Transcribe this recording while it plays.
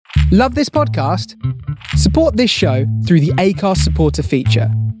Love this podcast? Support this show through the Acast supporter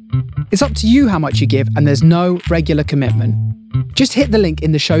feature. It's up to you how much you give, and there's no regular commitment. Just hit the link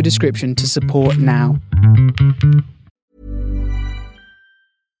in the show description to support now.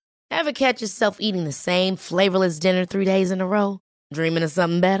 Ever catch yourself eating the same flavorless dinner 3 days in a row? Dreaming of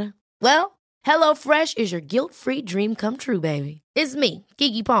something better? Well, HelloFresh is your guilt-free dream come true, baby. It's me,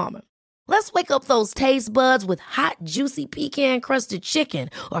 Keke Palmer. Let's wake up those taste buds with hot, juicy pecan-crusted chicken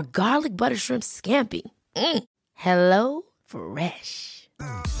or garlic butter shrimp scampi. Hello Fresh.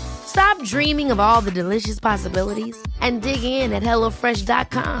 Stop dreaming of all the delicious possibilities and dig in at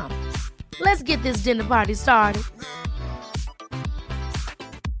HelloFresh.com. Let's get this dinner party started.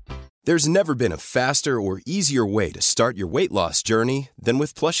 There's never been a faster or easier way to start your weight loss journey than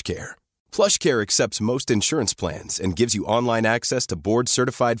with PlushCare. PlushCare accepts most insurance plans and gives you online access to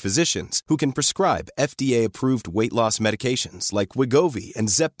board-certified physicians who can prescribe FDA-approved weight loss medications like Wegovy and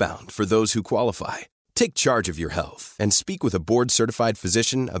Zepbound for those who qualify. Take charge of your health and speak with a board-certified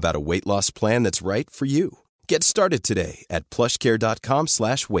physician about a weight loss plan that's right for you. Get started today at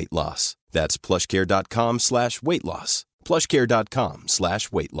plushcare.com/weight loss. That's plushcare.com/weight loss.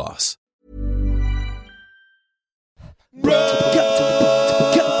 plushcare.com/weight loss.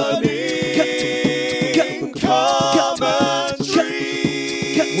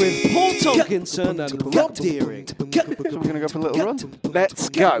 With Paul Tomkinson and Rob Deering. So we're going to go for a little run. Let's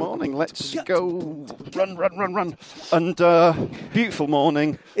go. Good morning. Let's go. Run. And beautiful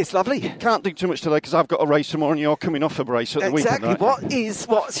morning. It's lovely. Can't do too much today because I've got a race tomorrow and you're coming off a race at the weekend, right?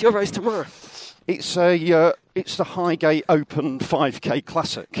 What's your race tomorrow? It's the Highgate Open 5K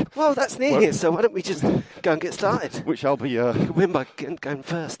Classic. Well, that's near here, so why don't we just go and get started? Which I'll be... You can win by going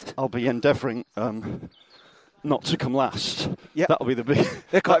first. I'll be endeavouring... not to come last. Yep. That'll be the big.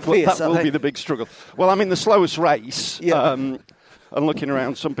 They're quite fierce, that will be the big struggle. Well, I'm in the slowest race. Yeah. And looking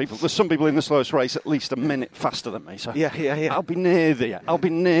around, there's some people in the slowest race at least a minute faster than me. So yeah. I'll be near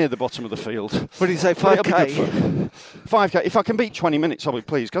the bottom of the field. What do you say, 5K? 5K. If I can beat 20 minutes, I'll be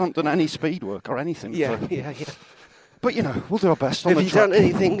pleased. 'Cause I haven't done any speed work or anything. Yeah. But we'll do our best. Have you done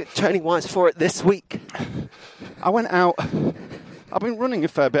anything training-wise for it this week? I went out. I've been running a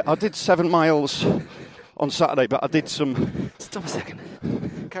fair bit. I did 7 miles on Saturday, but I did some... Stop a second.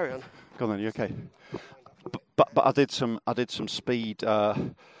 Carry on. Go on then, you okay? But I did some speed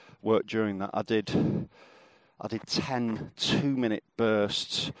work during that. I did 10 2-minute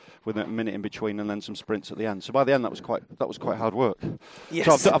bursts with a minute in between, and then some sprints at the end. So by the end, that was quite hard work.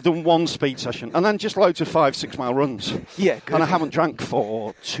 Yes. So I've done 1 speed session, and then just loads of 5-6 mile runs. Yeah, good. And I haven't drank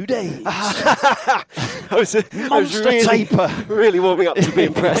for 2 days. I was taper. Really warming up to be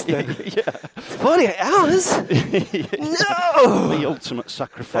impressed then. Yeah. 48 hours? No! The ultimate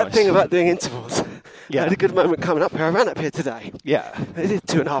sacrifice. That thing about doing intervals. Yeah. I had a good moment coming up here. I ran up here today. Yeah. I did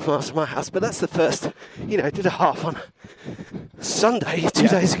 2.5 miles from my house, but that's the first, I did a half on Sunday 2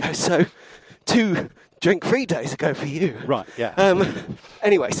 days ago, so 2 drink-free days ago for you. Right, yeah.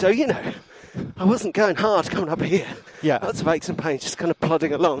 Anyway, so, I wasn't going hard coming up here. Yeah. Lots of aches and pains, just kind of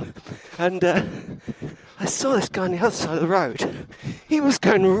plodding along. And I saw this guy on the other side of the road. He was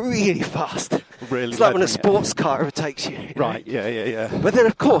going really fast. Really? It's like when a sports car overtakes you. Right, yeah. But then,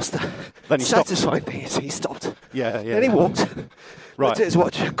 of course, the Then he stopped. satisfying thing is he stopped. Yeah. Then he walked. Right. Looked at his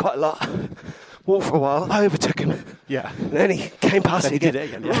watch quite a lot. Walked for a while. I overtook him. Yeah. And then he came past Then me he again. did it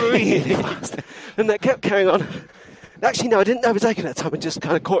again, yeah. Really fast. And they kept carrying on. Actually, no, I didn't overtake him that time. I just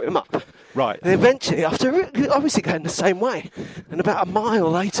kind of caught him up. Right. And eventually, after obviously going the same way, and about a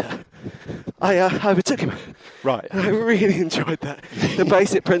mile later, I overtook him. Right. And I really enjoyed that. The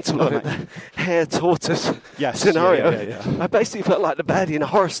basic principle of it, the hare tortoise scenario. Yeah. I basically felt like the baddie in a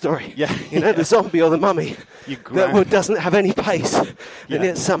horror story. Yeah. The zombie or the mummy You that doesn't have any pace, and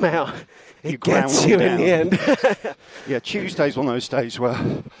yet somehow it gets you in the end. Yeah, Tuesday's one of those days where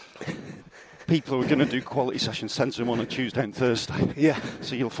people who are going to do quality sessions send them on a Tuesday and Thursday. Yeah.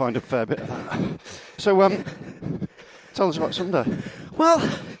 So you'll find a fair bit of that. So, tell us about Sunday. Well,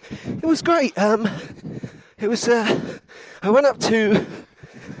 it was great. It was. I went up to.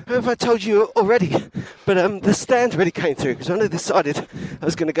 I don't know if I told you already, but the stand really came through because when I decided I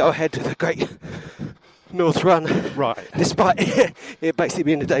was going to go ahead with the Great North Run, Right. despite it basically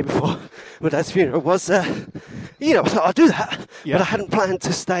being the day before my dad's funeral, was, I thought I'd do that, Yeah. but I hadn't planned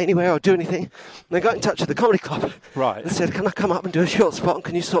to stay anywhere or do anything. And I got in touch with the comedy club. Right. And said, can I come up and do a short spot and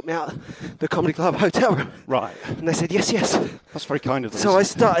can you sort me out the comedy club hotel room? Right. And they said, yes. That's very kind of them. So I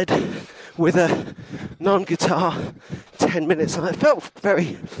started with a non-guitar 10 minutes, and it felt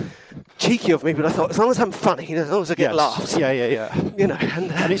very cheeky of me, but I thought, as long as I'm funny, as long as I get laughs. Yeah. And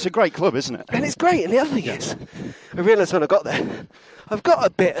And it's a great club, isn't it? and it's great, and the other thing is, I realised when I got there, I've got a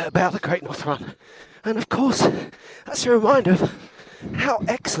bit about the Great North Run. And of course, that's a reminder of how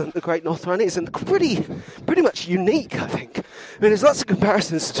excellent the Great North Run is, and pretty much unique, I think. I mean, there's lots of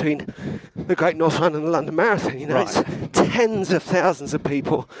comparisons between the Great North Run and the London Marathon. You know, Right. It's tens of thousands of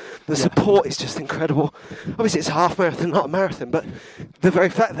people. The support is just incredible. Obviously, it's a half marathon, not a marathon, but the very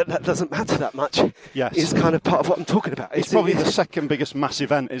fact that that doesn't matter that much Yes. is kind of part of what I'm talking about. It's probably the second biggest mass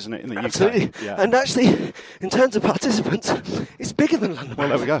event, isn't it, in the Absolutely. UK? Yeah. And actually, in terms of participants, it's bigger than London Well,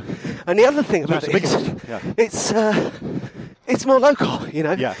 there we Marathon. go. And the other thing about it's it the is, biggest, yeah. it's more local, you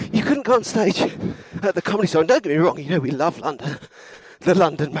know. Yeah. You couldn't go on stage at the Comedy Store. And don't get me wrong, you know, we love London. The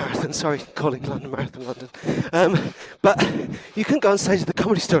London Marathon, sorry, calling London Marathon London. But you couldn't go on stage at the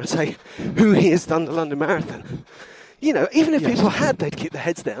Comedy Store and say, who here has done the London Marathon? You know, even if people had, they'd keep their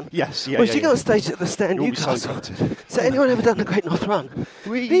heads down. Yes, yeah, Whereas yeah, you go yeah. on stage at the Stand You'll be so Newcastle. gutted. So anyone ever done the Great North Run?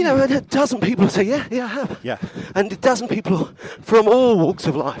 We- You know, and a dozen people say, yeah, I have. Yeah. And a dozen people from all walks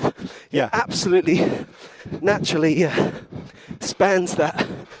of life. Yeah. It absolutely, naturally spans that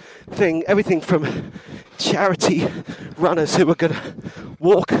thing. Everything from charity runners who are going to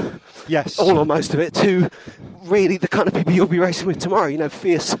walk Yes. all or most of it to really the kind of people you'll be racing with tomorrow. You know,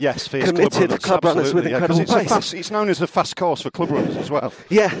 fierce committed club runners with absolutely, incredible yeah, 'cause pace. it's known as a fast course for club runners as well.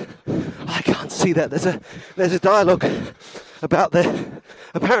 Yeah, I can't see that. There's a dialogue about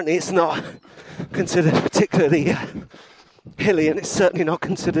apparently it's not considered particularly hilly, and it's certainly not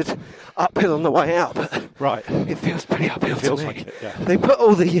considered uphill on the way out, but Right. it feels pretty uphill Feels to me. like it, yeah. They put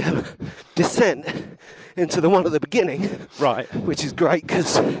all the descent into the one at the beginning, Right. which is great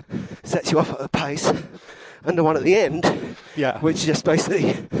because it sets you off at a pace, and the one at the end, Yeah. which just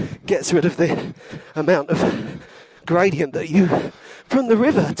basically gets rid of the amount of gradient that from the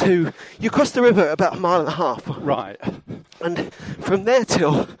river you cross the river at about 1.5 miles, Right. and from there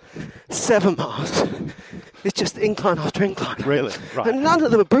till 7 miles, it's just incline after incline. Really? Right. And none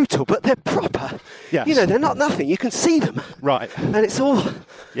of them are brutal, but they're proper. Yes. You know, they're not nothing. You can see them. Right. And it's all,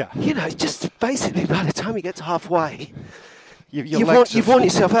 Yeah. you know, just basically by the time you get to halfway, Your you've legs worn have-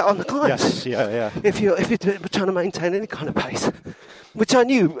 yourself out on the climbs. Yes. Yeah. If you're trying to maintain any kind of pace, which I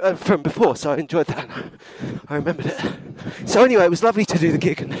knew from before, so I enjoyed that. I remembered it. So anyway, it was lovely to do the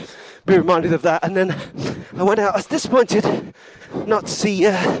gig and be reminded of that. And then I went out. I was disappointed not to see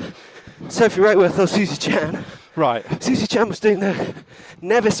Sophie Rayworth or Susie Chan. Right. Susie Chan was doing the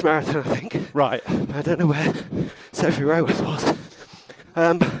Nevis Marathon, I think. Right. I don't know where Sophie Rayworth was.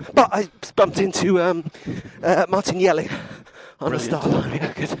 But I bumped into Martin Yelling on the Brilliant. start line.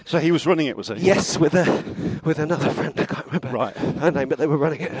 Yeah, good. So he was running it, was he? Yes, with another friend. I can't remember Right. her name, but they were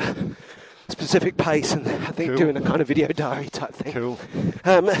running at a specific pace, and I think Cool. doing a kind of video diary type thing. Cool.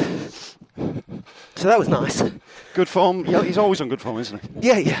 So that was nice. Good form. Yeah, he's always on good form, isn't he?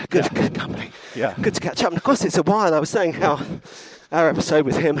 Yeah, good, Yeah. good company. Yeah. Good to catch up. And of course, it's a while. I was saying how our episode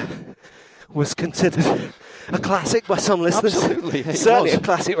with him was considered a classic by some listeners. Absolutely, it Certainly was. a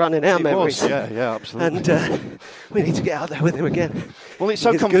classic run in our It memories. was, yeah, absolutely. And we need to get out there with him again. Well, it's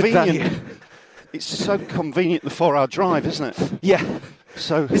so He gives good convenient. value. It's so convenient, the 4-hour drive, isn't it? Yeah,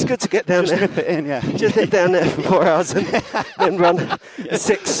 So it's good to get down just there. nip it in, yeah. Just nip down there for 4 hours and then run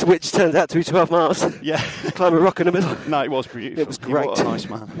 6, which turns out to be 12 miles. Yeah. Climb a rock in the middle. No, it was beautiful. It was You were great. a nice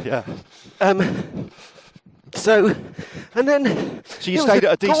man, yeah. So, and then So you it was stayed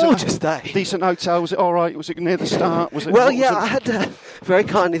at a gorgeous day. decent hotel. Was it all right? Was it near the start? Was it? Well, what was yeah, it? I had very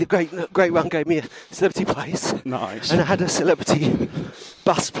kindly the Great Run gave me a celebrity place. Nice. And I had a celebrity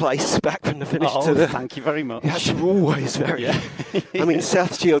bus place back from the finish Oh, to the. thank you very much. Yeah, it's always very. Yeah. I mean,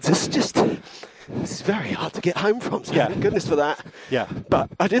 South Shields is just. It's very hard to get home from. So Yeah. thank goodness for that. Yeah. But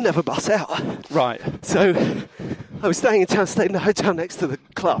I didn't have a bus out. Right. So I was staying in town, stayed in the hotel next to the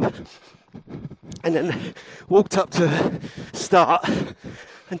club, and then walked up to the start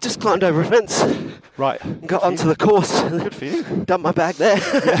and just climbed over a fence Right. and got onto the course. Good for you. Dumped my bag there.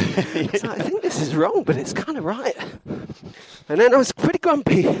 So I think this is wrong, but it's kind of right. And then I was pretty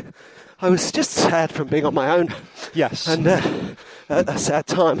grumpy. I was just sad from being on my own. Yes. And a sad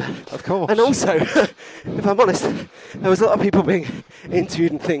time. Of course. And also, if I'm honest, there was a lot of people being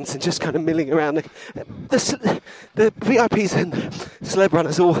interviewed and things and just kind of milling around. The VIPs and celeb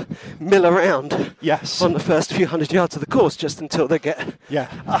runners all mill around Yes. on the first few hundred yards of the course just until they get Yeah.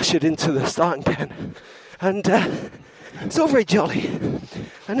 ushered into the starting pen. And it's all very jolly.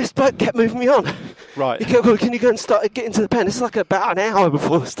 And this bloke kept moving me on. Right. He kept going, can you go and get into the pen? It's like about an hour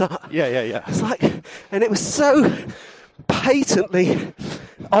before the start. Yeah. It's like, and it was so patently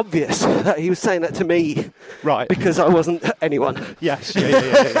obvious that he was saying that to me, Right. because I wasn't anyone. Yes. Yeah.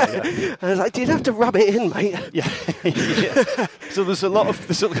 And I was like, "You'd have to rub it in, mate." Yeah. So there's a lot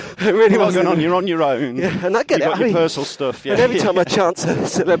It really lot wasn't. going on. You're on your own. Yeah, and I get You've it. got I your mean, personal stuff. Yeah. And every time I chance a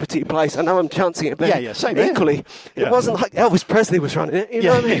celebrity place, I know I'm chancing it. But Yeah, same here. equally, Yeah. it wasn't like Elvis Presley was running it. You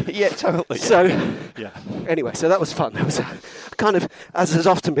know what I mean? Yeah, totally. So, Yeah. anyway, so that was fun. It was kind of, as has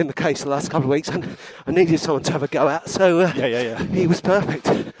often been the case the last couple of weeks, and I needed someone to have a go at. So Yeah. he was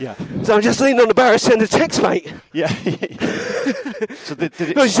perfect. Yeah. So I'm just leaning on the bar and send a text, mate. Yeah. So did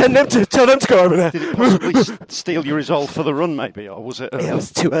it? No, tell them to go over there. Did it possibly steal your resolve for the run, maybe, or was it? Yeah, it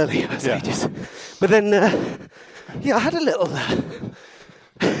was too early. It was Yeah. ages. But then, I had a little.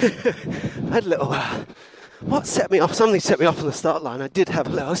 What set me off? Something set me off on the start line. I did have a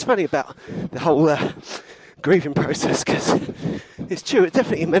little. It's funny about the whole grieving process, because it's true. It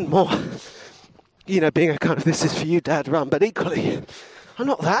definitely meant more. You know, being a kind of "this is for you, Dad" run, but equally, I'm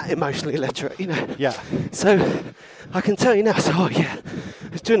not that emotionally literate. You know. Yeah. So I can tell you now. So I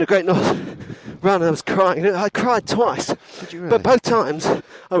was doing a Great North run and I was crying. I cried twice. Did you really? But both times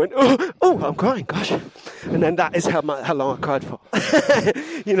I went, oh, I'm crying, gosh. And then that is how long I cried for.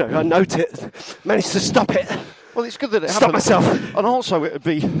 You know, I note it, managed to stop it. Well, it's good that it Stop happened. myself. And also, it would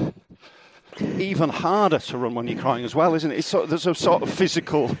be even harder to run when you're crying as well, isn't it? There's a sort of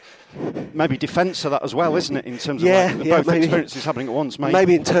physical, maybe defence of that as well, isn't it? In terms of both maybe, experiences happening at once, maybe.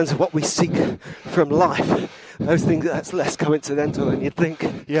 Maybe in terms of what we seek from life, those things, that's less coincidental than you'd think.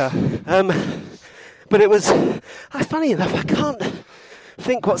 Yeah. But it was, funny enough, I can't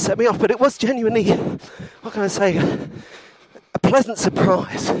think what set me off, but it was genuinely, what can I say, a pleasant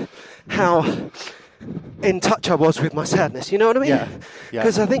surprise how in touch I was with my sadness. You know what I mean? Yeah.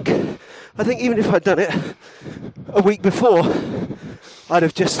 Because I think even if I'd done it a week before, I'd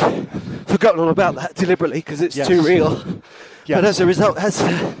have just forgotten all about that deliberately because it's too real. Yes. But as a result, as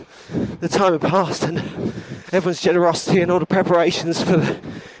the time had passed and everyone's generosity and all the preparations for the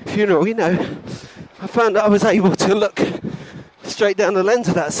funeral, you know, I found that I was able to look straight down the lens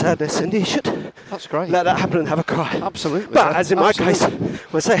of that sadness, and you should That's great. let that happen and have a cry. Absolutely. But as in my case, Absolutely.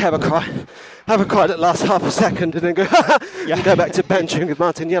 when I say have a cry that lasts half a second and then go, and go back to bantering with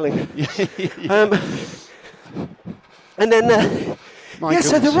Martin yelling. And then,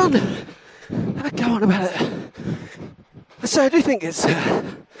 so the run, I go on about it. So I do think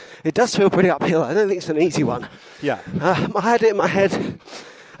it does feel pretty uphill. I don't think it's an easy one. Yeah. I had it in my head.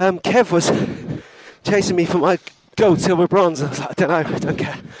 Kev was chasing me for my gold, silver, bronze. I was like, I don't know, I don't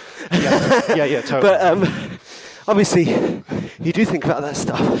care. Yeah, totally. But obviously, you do think about that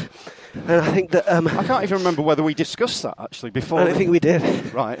stuff. And I think that... I can't even remember whether we discussed that, actually, before. I don't think we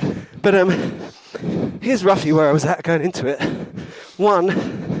did. Right. But here's roughly where I was at going into it.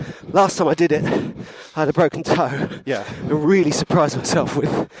 One, last time I did it, I had a broken toe. Yeah. And really surprised myself with,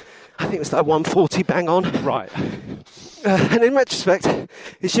 I think it was like 140 bang on. Right. And in retrospect,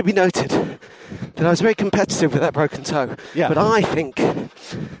 it should be noted that I was very competitive with that broken toe. Yeah. But I think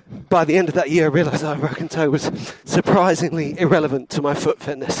by the end of that year, I realised that a broken toe was surprisingly irrelevant to my foot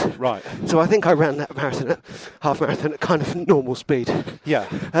fitness. Right. So I think I ran that half marathon at kind of normal speed. Yeah.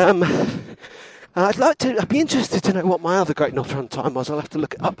 I'd be interested to know what my other Great North Run time was. I'll have to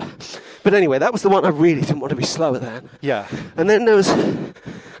look it up. But anyway, that was the one I really didn't want to be slower than. Yeah. And then there was,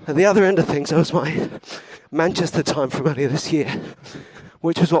 at the other end of things, there was my Manchester time from earlier this year,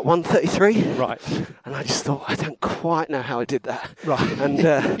 which was, 1:33? Right. And I just thought, I don't quite know how I did that. Right. And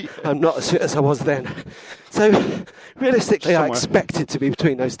I'm not as fit as I was then. So, realistically, I Somewhere. expected to be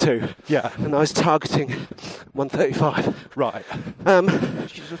between those two. Yeah. And I was targeting 1:35. Right.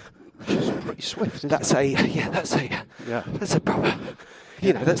 She's pretty swift, isn't That's a proper,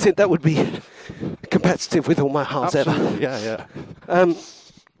 you know, that's it. That would be competitive with all my hearts Absolutely. ever. Yeah.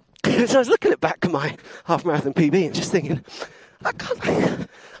 So I was looking back at my half marathon PB and just thinking, I can't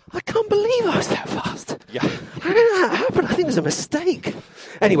believe I was that fast. Yeah. I don't know how it happened. I think it was a mistake.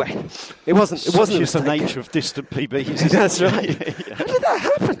 Anyway, it wasn't. It wasn't a Just the mistake. nature of distant PBs. That's right. Yeah. How did that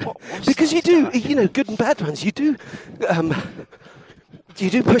happen? What was Because you do, you know, good and bad ones. You do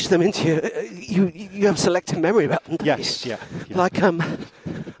push them into you have selective memory about them. Don't Yes. you? Yeah. Like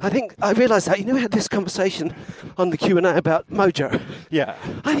I think I realised that. You know, we had this conversation on the Q&A about mojo. Yeah.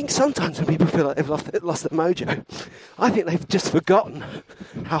 I think sometimes when people feel like they've lost their mojo, I think they've just forgotten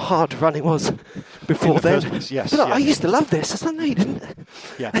how hard running was before the then. first place, yes, But I yeah. used to love this. I said, no, you didn't.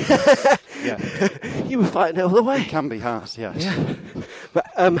 Yeah. Yeah. You were fighting it all the way. It can be hard. Yes. Yeah. But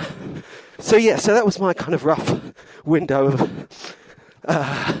so that was my kind of rough window of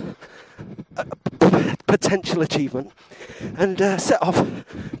potential achievement, and set off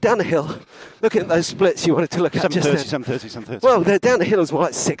down a hill looking at those splits you wanted to look at just 7:30. Well, down the hill was more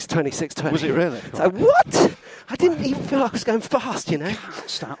like 6:20, 6:20. Was it really? So what? I didn't even feel like I was going fast, you know. Can't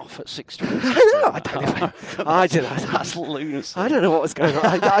start off at 6:20. I don't know. That's lunacy. I don't know what was going on.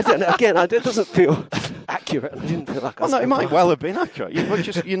 I don't know. Again, it doesn't feel accurate. I didn't feel like I was Well, no, it going might fast. well have been accurate.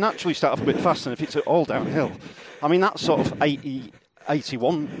 You naturally start off a bit faster, and if it's all downhill. I mean, that's sort of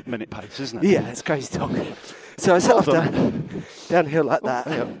 81 minute pace, isn't it? Yeah, it's crazy talk. So I set off downhill like that.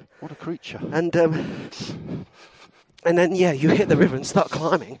 Yeah, what a creature. And then, you hit the river and start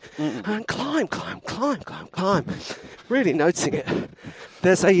climbing. And climb. Really noticing it.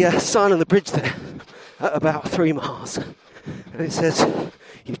 There's a sign on the bridge there at about 3 miles. And it says,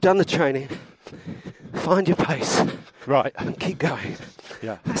 you've done the training, find your pace, Right. and keep going.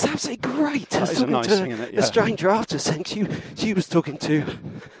 Yeah. That's absolutely great. That I was is a talking nice to thing, isn't it? a Yeah. stranger after saying she was talking to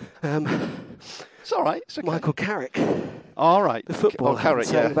It's all right. It's okay. Michael Carrick, All right. the footballer, Carrick,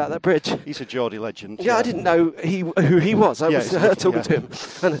 saying about that bridge. He's a Geordie legend. Yeah, I didn't know who he was. I Yeah, was he's her talking yeah. to him,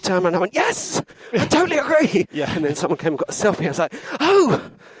 and I turned around and I went, yes, I totally agree. Yeah. And then someone came and got a selfie. I was like, oh,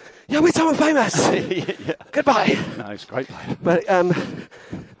 yeah, we're someone famous. yeah. Goodbye. No, he's a great player.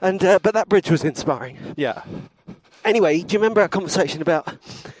 But that bridge was inspiring. Yeah. Anyway, do you remember our conversation about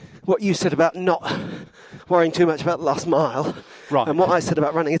what you said about not worrying too much about the last mile? Right. And what I said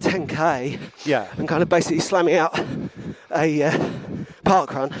about running a 10K. Yeah. And kind of basically slamming out a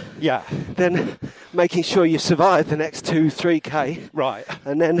park run. Yeah. Then making sure you survive the next 2-3K. Right.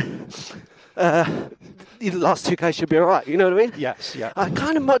 And then the last 2K should be all right. You know what I mean? Yes. Yeah. I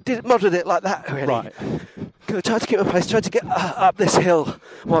kind of modeled it like that, really. Right. I tried to keep my pace, tried to get up this hill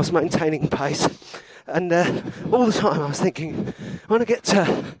whilst maintaining pace. And all the time I was thinking, when I get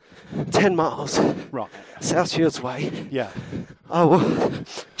to 10 miles, Right. South Shields Way, Yeah. I will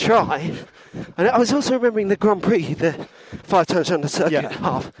try. And I was also remembering the Grand Prix, the 5 times around the circuit Yeah.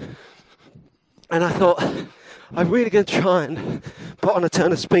 half. And I thought, I'm really going to try and put on a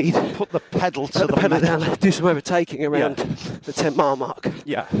turn of speed, Put the pedal to put the pedal metal. down, do some overtaking around Yeah. the 10 mile mark.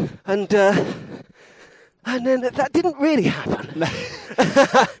 Yeah. And then that didn't really happen.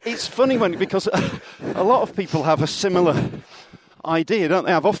 It's funny because a lot of people have a similar idea, don't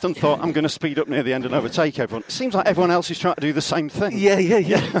they? I've often thought I'm going to speed up near the end and overtake everyone. It seems like everyone else is trying to do the same thing.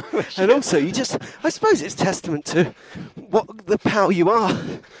 Yeah. And also, I suppose it's testament to what the power you are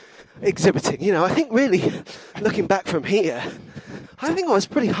exhibiting. You know, I think really, looking back from here, I think I was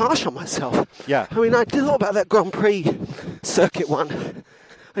pretty harsh on myself. Yeah. I mean, I did a lot about that Grand Prix circuit one,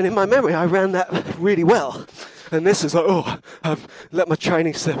 and in my memory, I ran that really well. And this is like, oh, I've let my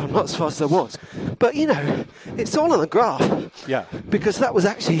training slip. I'm not as fast as I was. But, you know, it's all on the graph. Yeah. Because that was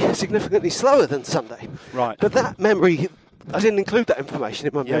actually significantly slower than Sunday. Right. But that memory, I didn't include that information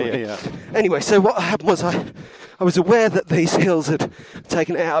in my memory. Yeah. Anyway, so what happened was I was aware that these hills had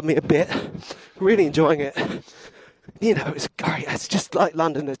taken it out of me a bit. Really enjoying it. You know, it's great. It's just like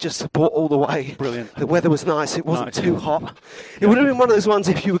London. There's just support all the way. Brilliant. The weather was nice. It wasn't Nice. too hot. It would have been one of those ones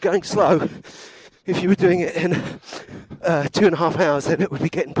if you were going slow. If you were doing it in 2.5 hours, then it would be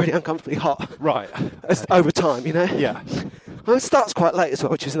getting pretty uncomfortably hot. Right. As over time, you know? Yeah. Well, it starts quite late as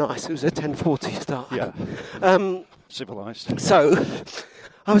well, which is nice. It was a 10:40 start. Yeah. Um, Civilised. so,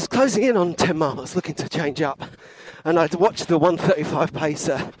 I was closing in on 10 miles, looking to change up. And I'd watched the 1:35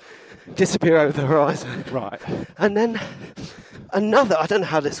 pacer disappear over the horizon. Right. And then another, I don't know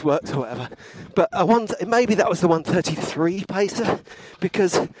how this works or whatever, but maybe that was the 1:33 pacer,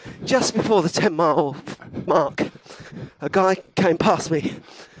 because just before the 10 mile mark, a guy came past me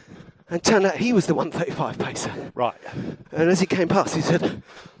and turned out he was the 1:35 pacer. Right. And as he came past, he said,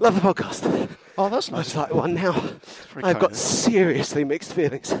 "Love the podcast." Oh, that's I was nice. like, well, now very I've got kind. seriously mixed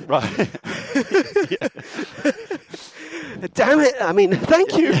feelings. Right. Damn it! I mean,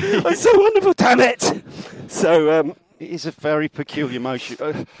 thank you. It's so wonderful. Damn it! So, It is a very peculiar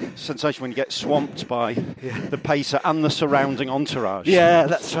sensation when you get swamped by the pacer and the surrounding entourage. yeah,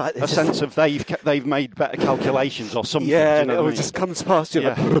 that's right. A sense of they've made better calculations or something. Yeah, do you and know it what I all mean? just comes past you.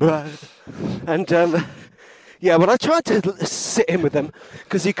 Yeah. Like, and yeah, well, I tried to sit in with them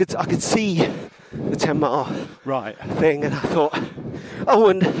because I could see the 10 mile Right. thing, and I thought, oh,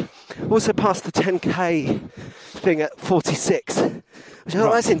 and also past the 10K thing at 46. Which I thought,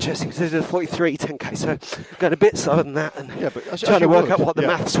 Right. that's interesting because they did a 43 10K, so going a bit slower than that, and Yeah, but as trying to you work would, out what the yeah.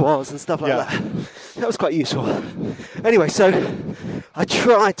 maths was and stuff like Yeah. that. That was quite useful. Anyway, so I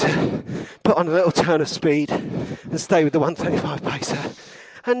tried to put on a little turn of speed and stay with the 1:35 pacer,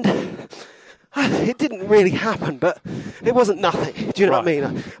 and it didn't really happen, but it wasn't nothing. Do you know what I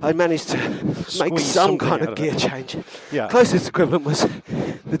Right. mean? I managed to make Squeeze some something kind out of of gear it. change. Yeah. Closest equivalent was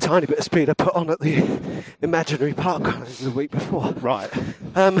the tiny bit of speed I put on at the imaginary park run the week before. Right.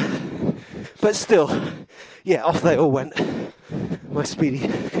 But still, yeah, off they all went, my speedy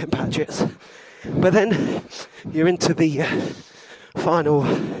compatriots. But then you're into the final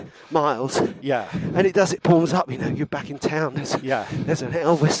miles. Yeah. And it pawns up, you're back in town. There's an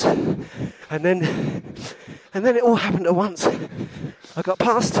Elvis. And then it all happened at once. I got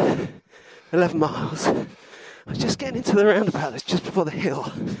past 11 miles. I was just getting into the roundabout. It's just before the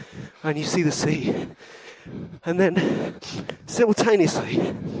hill. And you see the sea. And then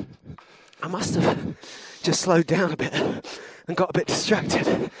simultaneously, I must have just slowed down a bit and got a bit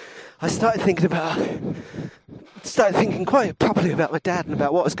distracted. I started thinking quite properly about my dad and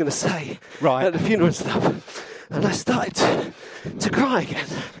about what I was going to say at the funeral and stuff. And I started to cry again,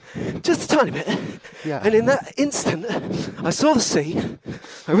 just a tiny bit. Yeah. And in that instant, I saw the sea,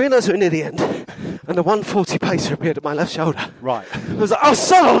 I realised we were near the end, and the 140 pacer appeared at my left shoulder. Right. I was like, I'll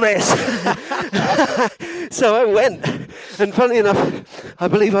settle this! So I went, and funnily enough, I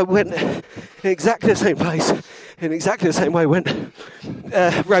believe I went in exactly the same place, in exactly the same way when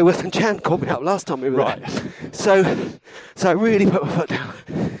Rayworth and Chan called me up last time we were there. So I really put my foot down,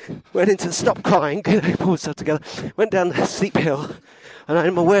 went into the stop crying, pulled myself together, went down the steep hill, and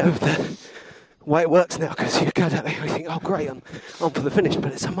I'm aware of the way it works now, because you go down there and you think, oh great, I'm on for the finish,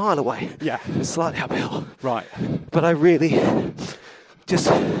 but it's a mile away. Yeah. It's slightly uphill. Right. But I really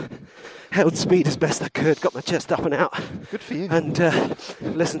just held speed as best I could, got my chest up and out. Good for you. And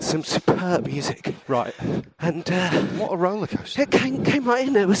listened to some superb music. Right. And what a roller coaster. it came right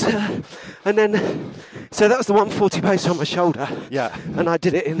in. It was, and then so that was the 140 pace on my shoulder. Yeah. And I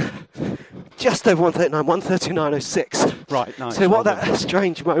did it in just over 139, 139.06. Right. Nice. So what that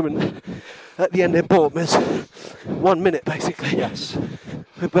strange moment at the end there bought me was 1 minute basically. Yes.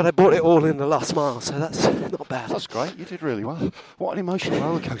 But I bought it all in the last mile, so that's not bad. That's great. You did really well. What an emotional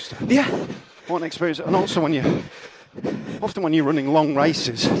roller coaster. Yeah. What an experience. And also often when you're running long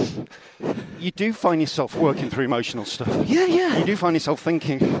races, you do find yourself working through emotional stuff. Yeah, yeah. You do find yourself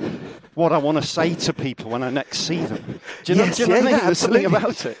thinking what I want to say to people when I next see them. Do you know, Yes, do you know what I mean? yeah, There's something absolutely.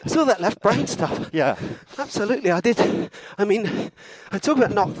 about it. It's all that left brain stuff. Yeah. Absolutely, I did. I mean, I talk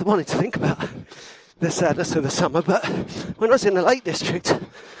about not wanting to think about the sadness of the summer, but when I was in the Lake District,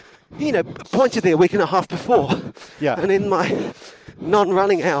 pointedly a week and a half before, and in my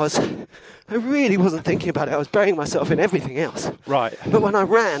non-running hours, I really wasn't thinking about it. I was burying myself in everything else. Right. But when I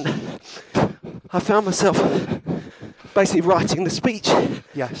ran, I found myself basically writing the speech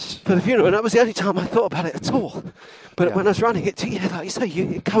Yes. for the funeral, and that was the only time I thought about it at all. But Yeah. when I was running it, like you say,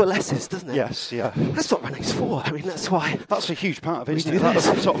 it coalesces, doesn't it? Yes, yeah. That's what running's for. I mean, that's why. That's a huge part of it, We isn't do it? That's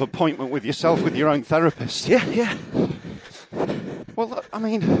this. a sort of appointment with yourself, with your own therapist. Yeah, yeah. Well, I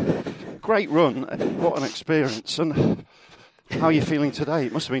mean, great run. What an experience. And how are you feeling today?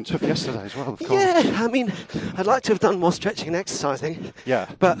 It must have been tough yesterday as well, of course. Yeah, I mean, I'd like to have done more stretching and exercising. Yeah.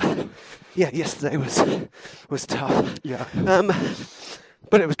 But, yeah, yesterday was tough. Yeah.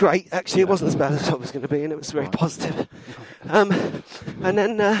 But it was great, actually. It wasn't as bad as I thought it was going to be, and it was very positive. And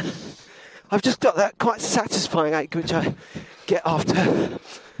then I've just got that quite satisfying ache, which I get after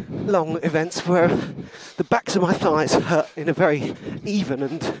long events, where the backs of my thighs hurt in a very even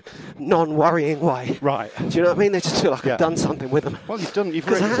and non-worrying way. Right. Do you know what I mean? They just feel like Yeah. I've done something with them. Well, you've done. You've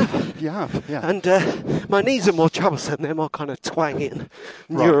 'Cause I really. have. You have. Yeah. And my knees are more troublesome. They're more kind of twangy and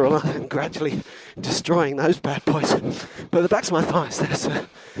Right. neural and gradually destroying those bad boys. But the backs of my thighs, there's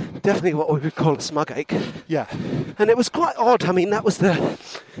definitely what we would call a smug ache. Yeah. And it was quite odd. I mean, that was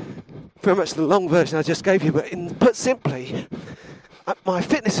very much the long version I just gave you. But put simply, my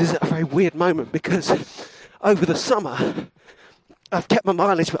fitness is at a very weird moment because over the summer, I've kept my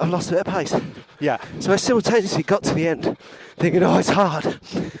mileage, but I've lost a bit of pace. Yeah. So I simultaneously got to the end, thinking, oh, it's hard.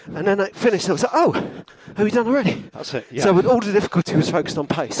 And then I finished, and I was like, oh, have we done already? That's it. Yeah. So with all the difficulty was focused on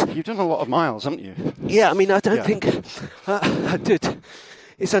pace. You've done a lot of miles, haven't you? Yeah, I mean, I don't Yeah. think I did.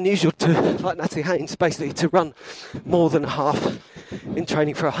 It's unusual to, like Natalie Haynes, basically to run more than a half in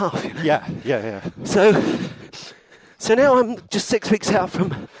training for a half. You know? Yeah. Yeah. Yeah. So now I'm just 6 weeks out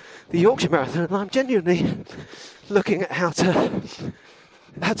from the Yorkshire Marathon, and I'm genuinely looking at how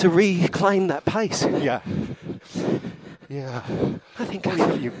to reclaim that pace. Yeah. Yeah. I think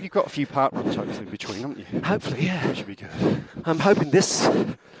You've got a few park runs hopefully in between, haven't you? hopefully, yeah. That should be good. I'm hoping this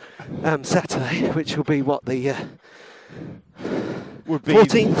Saturday, which will be what the Would be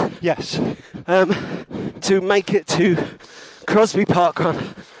 14th, Yes. to make it to Crosby Park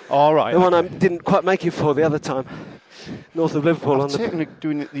Run, All right. the one I didn't quite make it for the other time, north of Liverpool. I've taken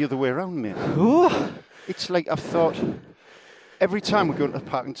doing it the other way around, mate. Ooh, It's like I've thought every time we go to the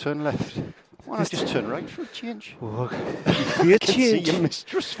park and turn left, why not just turn right for a change? oh, be a I can see change. you're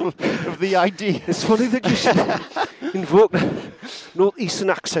mistrustful of the idea. It's funny that you should invoke the northeastern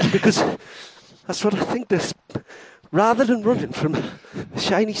accent because That's what I think. This, rather than running from the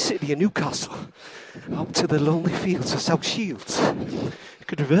shiny city of Newcastle up to the lonely fields of South Shields, you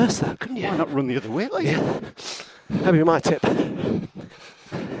could reverse that, couldn't you? Why not run the other way? Like? Yeah. That'd be my tip.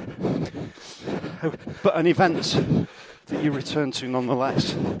 But an event that you return to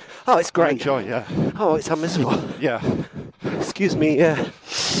nonetheless. Oh, it's great. Enjoy, yeah. Oh, it's unmissable. Yeah. Excuse me,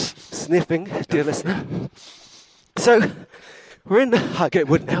 sniffing, dear listener. So, we're in Highgate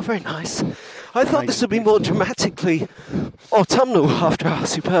Wood now, very nice. I thought this would be more dramatically autumnal after our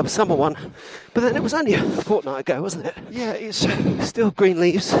superb summer one, but then it was only a fortnight ago, wasn't it? Yeah, it's Still green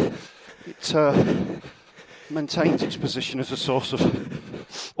leaves. It maintains its position as a source of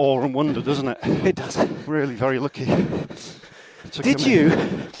awe and wonder, doesn't it? It does. Really very lucky. Did you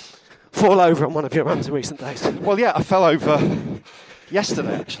fall over on one of your runs in recent days? Well, yeah, I fell over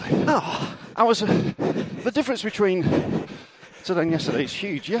yesterday, actually. Oh, The difference between today and yesterday is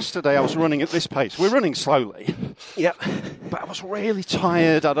huge. Yesterday I was running at this pace. We're running slowly. yep. But I was really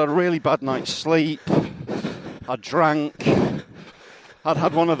tired. I'd had a really bad night's sleep. I drank. I'd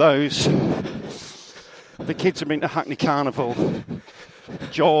had one of those. The kids had been to Hackney Carnival.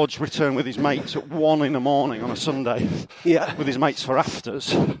 George returned with his mates at 1 a.m. on a Sunday. Yeah. With his mates for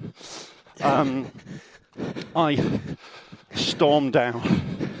afters. I stormed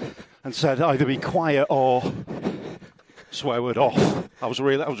down and said either be quiet or swear word off. I was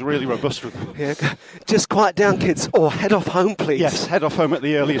really robust with them. Yeah. Just quiet down, kids, or head off home, please. Yes, head off home at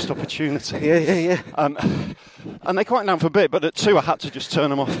the earliest opportunity. Yeah. And they quieted down for a bit, but at 2 I had to just turn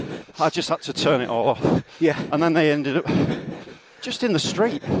them off. I just had to turn it all off. Yeah. And then they ended up just in the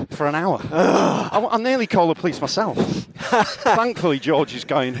street for an hour. I nearly called the police myself. Thankfully, George is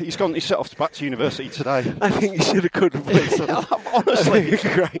going. He's set off back to university today. I think you should have called the police. Honestly,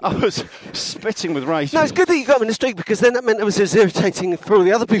 great. I was spitting with rage. No, it's good that you got them in the street, because then that meant it was as irritating for all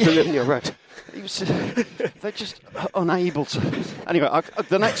the other people living your road. They're just unable to. Anyway,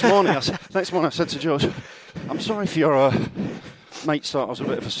 the next morning I said to George, "I'm sorry for your mates thought I was a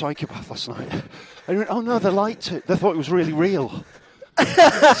bit of a psychopath last night." And he went, "Oh no, they liked it. They thought it was really real."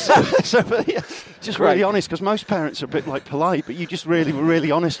 Just really honest, because most parents are a bit like polite, but you just really were really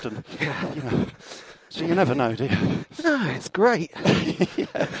honest, and you know. So you never know, do you? No, it's great.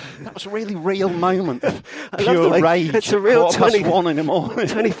 That was a really real moment of I love pure the way rage. it's a real 1:45 in the morning.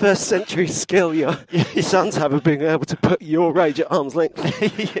 21st century skill your sons have of being able to put your rage at arm's length. But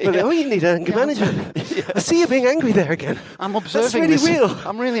you need anger management. I see you being angry there again. I'm observing That's really this. real.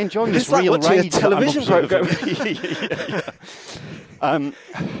 I'm really enjoying this It's like real watching a rage. television that I'm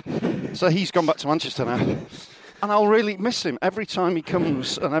programme. So he's gone back to Manchester now, and I'll really miss him every time he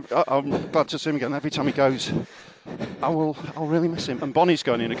comes. And I'm glad to see him again. Every time he goes, I'll really miss him. And Bonnie's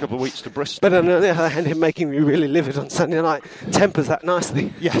going in a couple of weeks to Bristol. But on the other hand, him making me really livid on Sunday night tempers that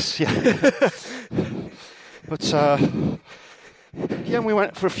nicely. Yes, yeah. But yeah, we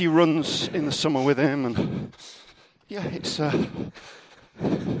went for a few runs in the summer with him, and yeah, it's going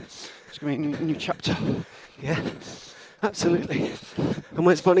to be a new chapter. Yeah, absolutely. And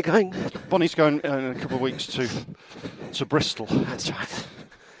where's Bonnie going? Bonnie's going in a couple of weeks to Bristol. That's right.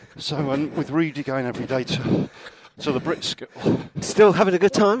 So, and with Rudy going every day to the Brit School. Still having a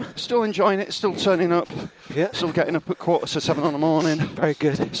good time? Still enjoying it, still turning up. Yeah. Still getting up at 6:45 in the morning. Very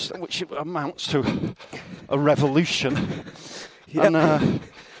good. Which amounts to a revolution. Yep. And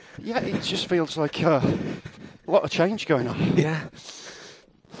yeah, it just feels like a lot of change going on. Yeah.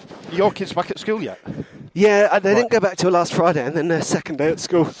 Your kids back at school yet? Yeah, they didn't go back till last Friday, and then their second day at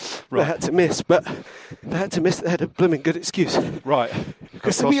school they had to miss. But they had a blooming good excuse. Right.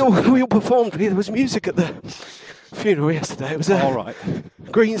 Because we all performed. There was music at the funeral yesterday. It was a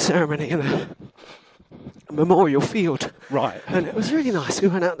green ceremony in a memorial field. Right. And it was really nice. We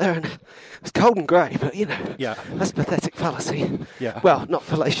went out there and it was cold and grey, but you know, Yeah. that's pathetic fallacy. Yeah. Well, not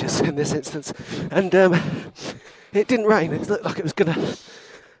fallacious in this instance. And it didn't rain. It looked like it was going to...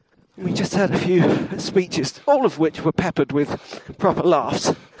 We just had a few speeches, all of which were peppered with proper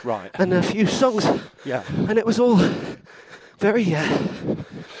laughs. Right. And a few songs. Yeah. And it was all very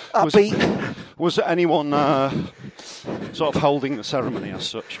upbeat. Was anyone sort of holding the ceremony as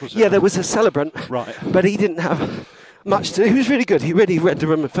such? Was it? Yeah, there was a celebrant. Right. But he didn't have much to... He was really good. He really read the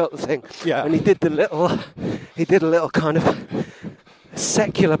room and felt the thing. Yeah. And he did a little kind of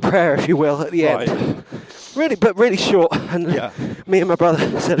secular prayer, if you will, at the end. Really short. And me and my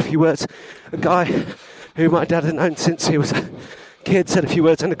brother said a few words. A guy who my dad had known since he was a kid said a few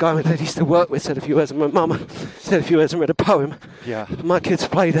words, and a guy that he used to work with said a few words, and my mum said a few words and read a poem. Yeah. And my kids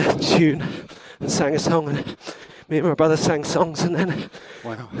played a tune and sang a song, and me and my brother sang songs, and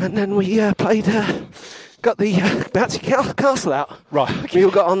then we played got the bouncy castle out. Right. Okay. We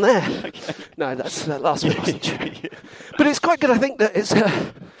all got on there. Okay. No, that last bit wasn't true. But it's quite good. I think that it's. What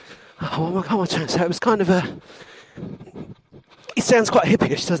am I trying to say? It was kind of a. It sounds quite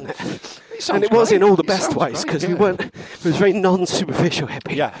hippie-ish, doesn't it? And it was great. in all the It best sounds ways, great, because we weren't. It was very non-superficial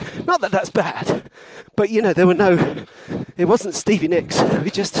hippie. Yeah. Not that that's bad, but there were no. It wasn't Stevie Nicks. We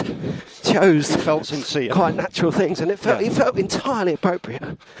just chose. It felt sincere. Quite natural things, and it felt entirely appropriate.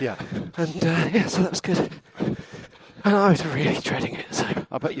 Yeah. And so that was good. And I was really dreading it. So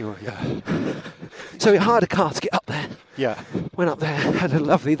I bet you were. Yeah. So we hired a car to get up there. Yeah. Went up there, had a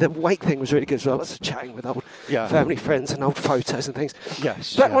lovely. The wake thing was really good as well. Lots of chatting with old family friends and old photos and things.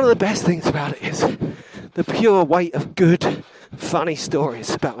 Yes. But one of the best things about it is the pure weight of good, funny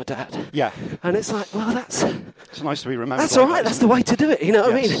stories about my dad. Yeah. And it's like, well, it's nice to be remembered. That's all right. That's the way to do it. You know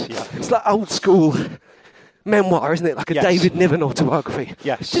what I mean? Yeah. It's like old school memoir, isn't it? Like a David Niven autobiography.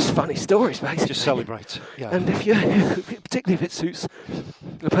 Yes. It's just funny stories, basically. Just celebrate. Yeah. And particularly if it suits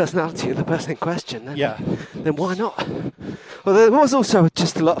the personality of the person in question, then why not? Well, there was also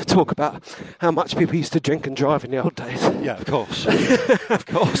just a lot of talk about how much people used to drink and drive in the old days. Yeah, of course. Of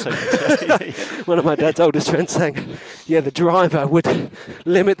course. One of my dad's oldest friends saying, the driver would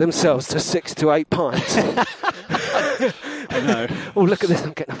limit themselves to 6 to 8 pints. I know. Oh, look at this,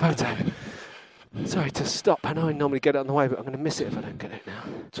 I'm getting a photo. Sorry to stop. I know I normally get it on the way, but I'm going to miss it if I don't get it now.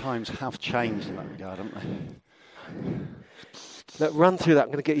 Times have changed in that regard, haven't they? Look, run through that. I'm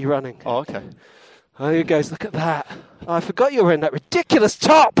going to get you running. Oh, okay. Oh, here he goes. Look at that. Oh, I forgot you were in that ridiculous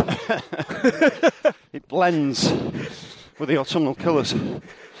top. It blends with the autumnal colours.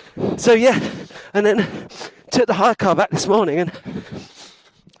 So, and then took the hire car back this morning, and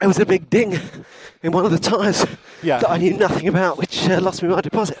there was a big ding in one of the tyres that I knew nothing about, which lost me my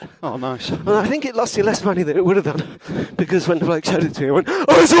deposit. Oh, nice. And I think it lost you less money than it would have done, because when the bloke showed it to me, I went, "Oh,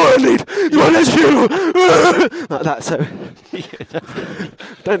 that's all I need! You want this fuel?" Like that, so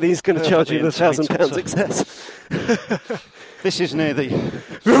don't think he's going to charge you the £1,000 excess. This is near the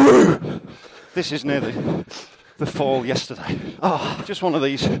fall yesterday. Oh, just one of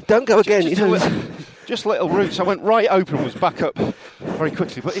these. Don't go again. Just little routes. I went right open, was back up very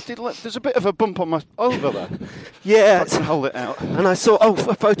quickly, but it did. There's a bit of a bump on my over there. Yeah, I can hold it out. And I saw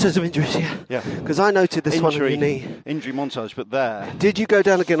photos of injuries. Yeah. Because I noted this one on your knee. Injury montage, but there. Did you go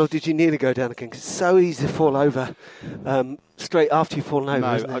down again, or did you nearly go down again? 'Cause it's so easy to fall over straight after you've fallen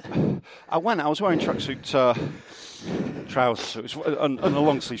over. Isn't it? I was wearing tracksuit trousers, so it was, and a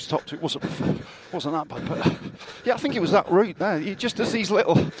long sleeve top. So it wasn't that bad, but I think it was that route there. You just as these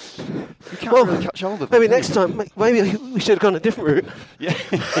little, you can't really catch hold of it. Maybe next time, maybe we should have gone a different route. Yeah.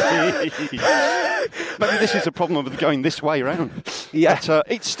 Maybe this is the problem with going this way around. Yeah. But,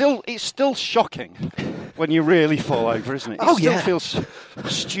 it's still shocking when you really fall over, isn't it? It still feels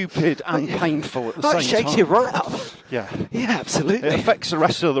stupid and painful at the same time. It shakes you right up. Yeah. Yeah, absolutely. It affects the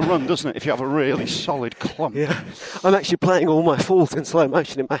rest of the run, doesn't it, if you have a really solid clump. Yeah. I'm actually playing all my falls in slow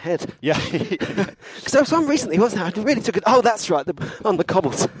motion in my head. Yeah. Because there was one recently, wasn't there? I really took it. Oh, that's right, on the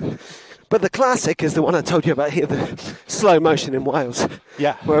cobbles. But the classic is the one I told you about here, the slow motion in Wales.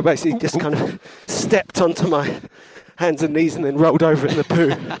 Yeah. Where I basically just kind of stepped onto my hands and knees and then rolled over in the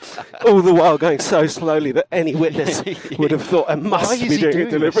poo. All the while going so slowly that any witness would have thought I must be doing it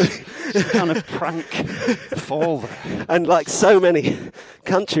deliberately. It's kind of prank fall there. And like so many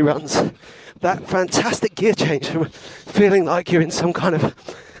country runs, that fantastic gear change from feeling like you're in some kind of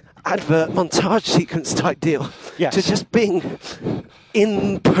advert montage sequence type deal to just being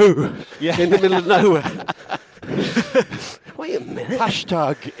in poo in the middle of nowhere. Wait a minute.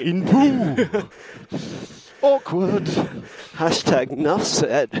 Hashtag in poo. Awkward. Hashtag enough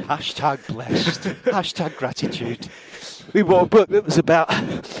said. Hashtag blessed. Hashtag gratitude. We bought a book that was about,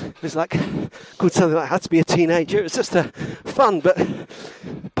 it was like, called something like How to Be a Teenager. It was just a fun but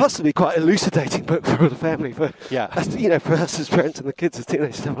possibly quite elucidating book for the family, for us, for us as parents and the kids as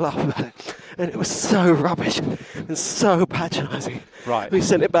teenagers to have a laugh about it. And it was so rubbish and so patronising. Right. We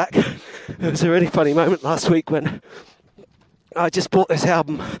sent it back. It was a really funny moment last week when I just bought this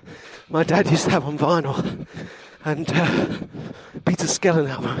album my dad used to have on vinyl, and Peter Skellern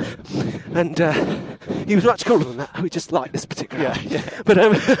album, and he was much cooler than that. We just liked this particular album. Yeah. But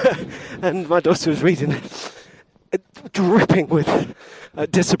and my daughter was reading it, dripping with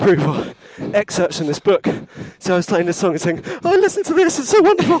disapproval excerpts from this book. So I was playing this song and saying, "Oh, listen to this! It's so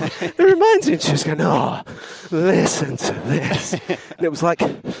wonderful! It reminds me." And she was going, "Oh, listen to this!" And it was like,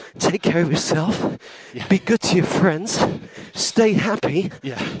 take care of yourself, be good to your friends, stay happy.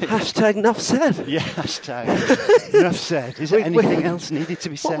 Yeah. Hashtag enough said. Yeah, hashtag enough said. Is there anything else needed to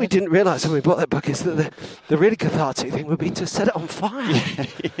be said? What we didn't realise when we bought that book is that the really cathartic thing would be to set it on fire.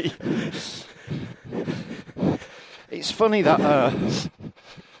 It's funny that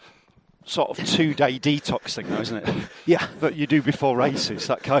sort of 2-day detox thing, though, isn't it? Yeah. That you do before races,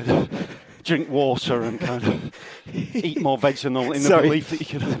 that kind of drink water and kind of eat more veg than normal in the belief that you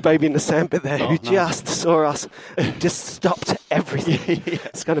can... The baby in the sand bit there who just saw us, just stopped everything.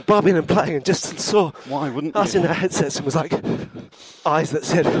 It's kind of bobbing and playing and just saw us in our headsets and was like, eyes that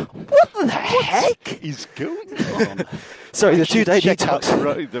said, what the heck is going on? Sorry, the 2-day detox.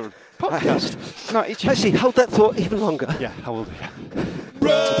 The podcast. No, it's just... Actually, hold that thought even longer. Yeah, I will do.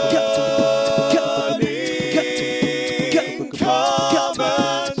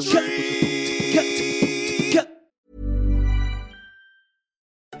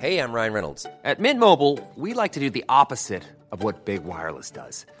 Hey, I'm Ryan Reynolds. At Mint Mobile, we like to do the opposite of what Big Wireless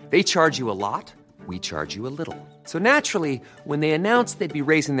does. They charge you a lot, we charge you a little. So naturally, when they announced they'd be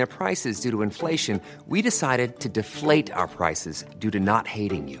raising their prices due to inflation, we decided to deflate our prices due to not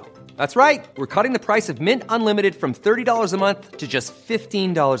hating you. That's right. We're cutting the price of Mint Unlimited from $30 a month to just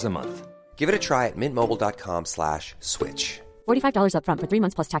 $15 a month. Give it a try at mintmobile.com/switch. $45 up front for 3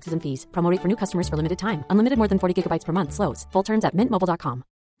 months plus taxes and fees. Promo rate for new customers for limited time. Unlimited more than 40 gigabytes per month slows. Full terms at mintmobile.com.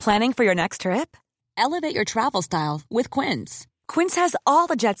 Planning for your next trip? Elevate your travel style with Quince. Quince has all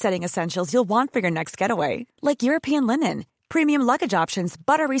the jet-setting essentials you'll want for your next getaway, like European linen, premium luggage options,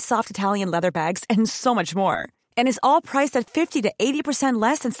 buttery soft Italian leather bags, and so much more. And is all priced at 50 to 80%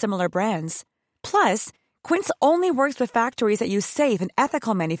 less than similar brands. Plus, Quince only works with factories that use safe and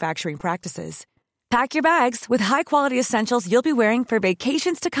ethical manufacturing practices. Pack your bags with high-quality essentials you'll be wearing for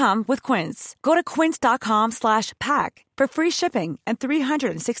vacations to come with Quince. Go to quince.com/pack for free shipping and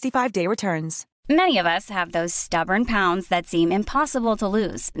 365-day returns. Many of us have those stubborn pounds that seem impossible to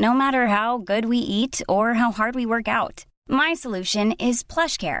lose, no matter how good we eat or how hard we work out. My solution is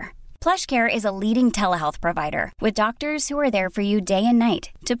PlushCare. PlushCare is a leading telehealth provider with doctors who are there for you day and night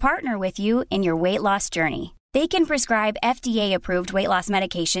to partner with you in your weight loss journey. They can prescribe FDA-approved weight loss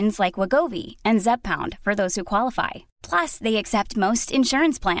medications like Wegovy and Zepbound for those who qualify. Plus, they accept most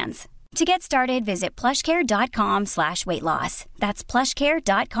insurance plans. To get started, visit plushcare.com/weightloss. That's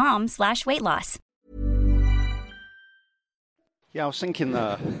plushcare.com/weightloss. Yeah, I was thinking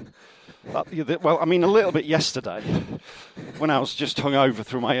well, I mean, a little bit yesterday when I was just hung over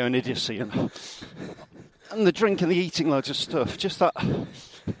through my own idiocy and the drink and the eating loads of stuff, just that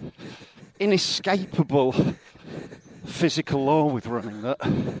inescapable physical law with running that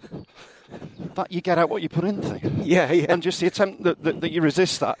you get out what you put in thing. Yeah. And just the attempt that you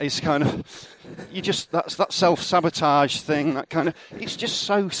resist that is kind of, that's that self-sabotage thing, that kind of, it's just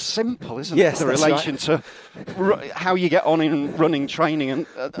so simple, isn't it? The relation to how you get on in running training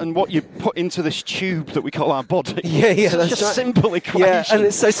and what you put into this tube that we call our body. Yeah, that's just simple equation. Yeah, and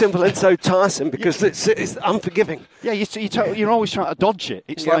it's so simple and so tiresome because it's unforgiving. Yeah, you're always trying to dodge it.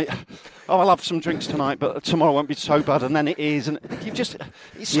 It's like, I'll have some drinks tonight, but tomorrow won't be so bad, and then it is, and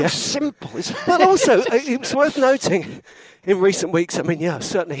it's so simple, isn't it? But also, it's worth noting in recent weeks, I mean,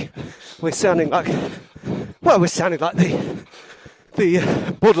 certainly we're sounding like the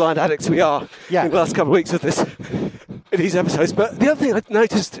borderline addicts we are in the last couple of weeks of these episodes. But the other thing I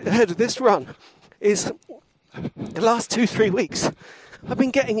noticed ahead of this run is the last 2-3 weeks, I've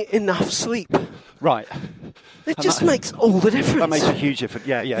been getting enough sleep. Right. It just makes all the difference. That makes a huge difference.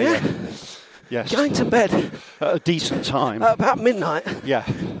 Yeah. Yes. Going to bed at a decent time. At about midnight. Yeah.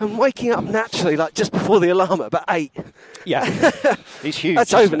 And waking up naturally, like just before the alarm at about 8. Yeah. It's huge.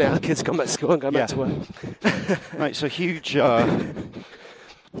 That's over now. The kids come back to school and go back to work. Right, it's a huge... well,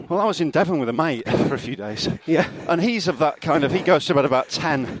 I was in Devon with a mate for a few days. Yeah. And he's of that kind of... He goes to bed about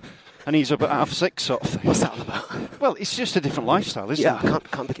 10 and he's up at 6:30 sort of thing. What's that all about? Well, it's just a different lifestyle, isn't it? Yeah, I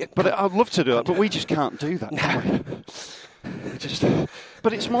can't begin. But I'd love to do that, but we just can't do that. No.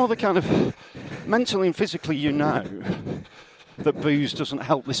 But it's more the kind of mentally and physically, that booze doesn't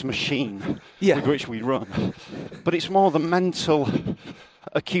help this machine with which we run. But it's more the mental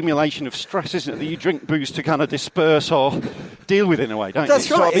accumulation of stress, isn't it? That you drink booze to kind of disperse or deal with in a way, don't you?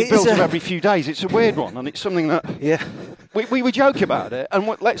 That's right. It builds up every few days. It's a weird one, and it's something that we would joke about it. And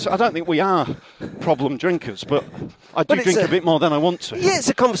I don't think we are problem drinkers, but I do drink a bit more than I want to. Yeah, it's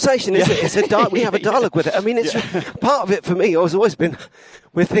a conversation, isn't it? It's we have a dialogue with it. I mean, it's part of it for me. Has always been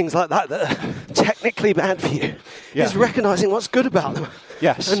with things like that are technically bad for you. Is recognising what's good about them.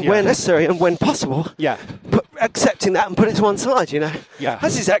 Yes. And where necessary and when possible. Yeah. Accepting that and put it to one side. Yeah.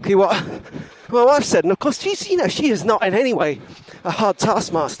 That's exactly what my wife said. And of course, she is not in any way a hard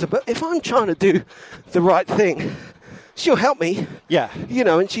taskmaster. But if I'm trying to do the right thing she'll help me. Yeah. You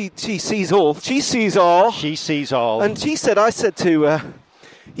know, and she sees all. She sees all. She sees all. And I said to,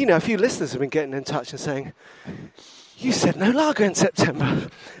 you know, a few listeners have been getting in touch and saying, you said no lager in September.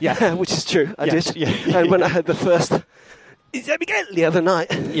 Yeah. Which is true. I did. Yeah. And when I had the first the other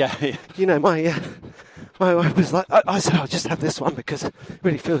night, yeah. you know, my wife was like, I said, I'll just have this one because it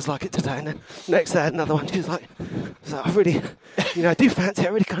really feels like it today. And then next day I had another one. She was like, I really, you know, I do fancy it. I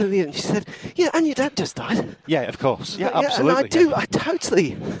really kind of need it. And she said, yeah, and your dad just died. Yeah, of course. Yeah, But, absolutely. And I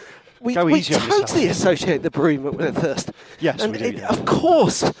totally... We easy on totally yourself. associate the bereavement with a thirst. Yes, and we do, yeah. Of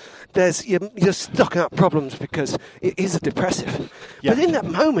course, you're stocking up problems because it is a depressive. Yeah. But in that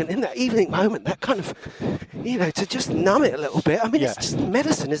moment, in that evening moment, that kind of, you know, to just numb it a little bit. I mean, it's just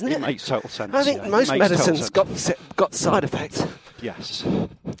medicine, isn't it? It makes total sense. I think yeah. most It makes medicine's total sense. got side effects. Yes.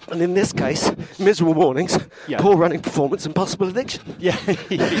 And in this case, miserable mornings, poor running performance, and possible addiction. Yeah.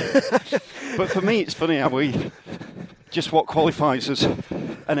 But for me, it's funny how we just what qualifies as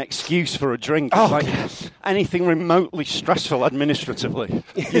an excuse for a drink. It's like anything remotely stressful administratively,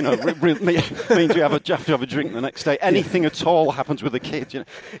 you know, means you have to have a drink the next day. Anything at all happens with a kid. You know?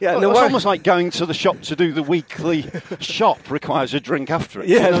 Yeah, It's almost like going to the shop to do the weekly shop requires a drink after it.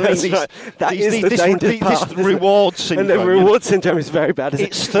 Yeah, You know what I that's mean? right. That is the dangerous part. This reward syndrome. And the reward syndrome is very bad, isn't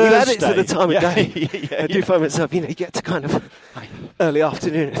It's it? You add it to Thursday. the time of Yeah, day. I do find myself, you know, you get to kind of early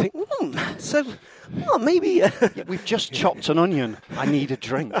afternoon and think, maybe... We've just chopped an onion. I need a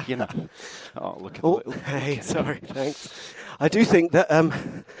drink, you know. Oh, look at the little... Hey, sorry, thanks. I do think that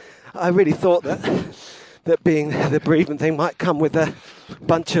I really thought that being the bereavement thing might come with a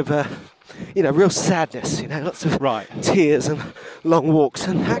bunch of, you know, real sadness, you know, lots of tears and long walks.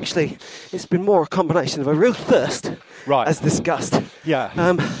 And actually, it's been more a combination of a real thirst, as discussed. Yeah.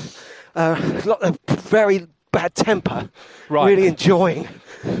 A lot of very bad temper, really enjoying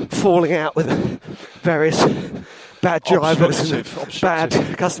falling out with various bad drivers and bad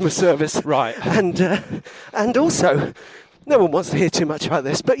customer service. Right. And also, no one wants to hear too much about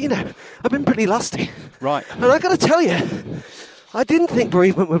this, but, you know, I've been pretty lusty. Right. And I got to tell you, I didn't think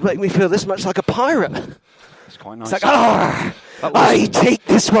bereavement would make me feel this much like a pirate. It's quite nice. It's like, I take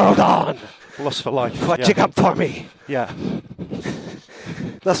this world on. Lust for life. What you got for me? Yeah.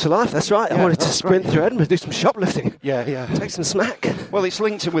 Lust for life, that's right. I wanted to sprint through Edinburgh, do some shoplifting. Yeah. Take some smack. Well, it's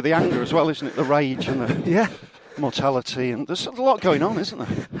linked in with the anger as well, isn't it? The rage and the mortality, and there's a lot going on, isn't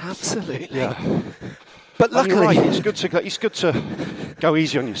there? Absolutely. Yeah. But luckily, it's good to go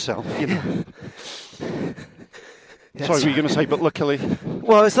easy on yourself, you know. Sorry, were you going to say, but luckily...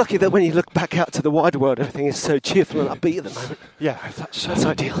 Well, it's lucky that when you look back out to the wider world, everything is so cheerful and upbeat at the moment. Yeah, that's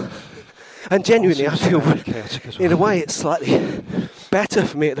ideal. And genuinely, I feel, in a way, it's slightly better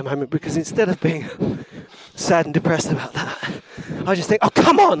for me at the moment because instead of being sad and depressed about that, I just think, oh,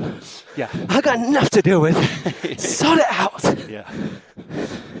 come on! Yeah. I've got enough to deal with. Sort it out! Yeah.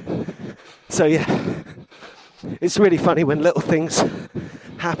 So, yeah, it's really funny when little things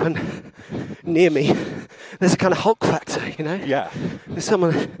happen near me. There's a kind of Hulk factor, you know? Yeah. There's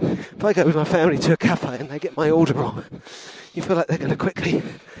someone, if I go with my family to a cafe and they get my order wrong, you feel like they're going to quickly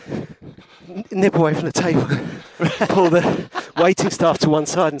nip away from the table, pull the waiting staff to one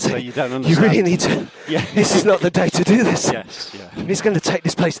side and say, you don't understand. You really need to, this is not the day to do this. Yes, yeah. He's going to take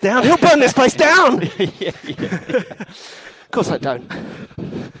this place down. He'll burn this place down! yeah. Of course I don't.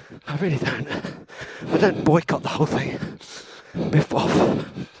 I really don't. I don't boycott the whole thing. Biff off.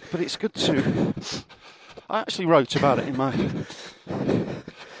 But it's good to... I actually wrote about it in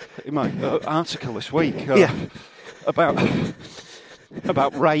my article this week.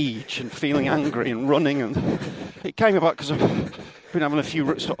 About rage and feeling angry and running, and it came about because I've been having a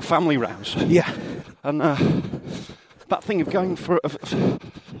few sort of family rows. Yeah. And that thing of going for... I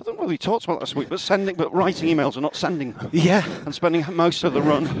don't know whether we talked about last week, but writing emails and not sending them. Yeah. And spending most of the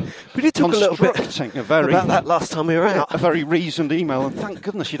run we did talk a little bit about that last time we were out. A very reasoned email, and thank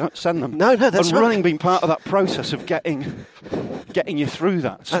goodness you don't send them. No, that's and right. running being part of that process of getting you through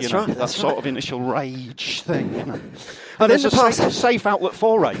that. That's right. That's sort of initial rage thing, you know. And there's in the a past, safe outlet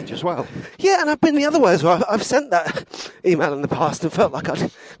for rage as well. Yeah, and I've been the other way as well. I've sent that email in the past and felt like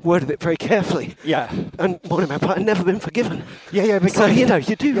I'd worded it very carefully. Yeah. And more than my part, I'd never been forgiven. Yeah. So, you know,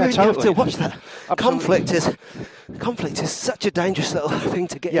 you do really have to watch that. Absolutely. Conflict is such a dangerous little thing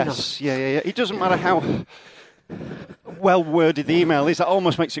to get in on. Yes, yeah. It doesn't matter how well worded the email is, that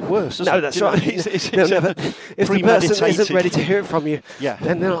almost makes it worse. No, that's right. If the person isn't ready to hear it from you,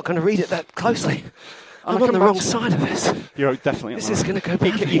 then they're not going to read it that closely. I'm on the wrong side of this. You're definitely. This is going to go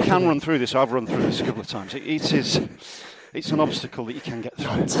badly. You can run through this. I've run through this a couple of times. It's an obstacle that you can get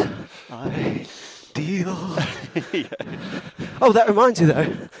through. Ideal. Oh, that reminds you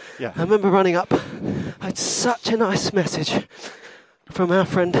though. Yeah. I remember running up. I had such a nice message from our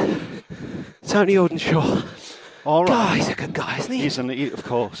friend Tony Audenshaw. All right. God, he's a good guy, isn't he? Of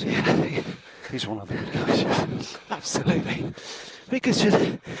course. Yeah. He's one of the good guys. Yeah. Absolutely. Because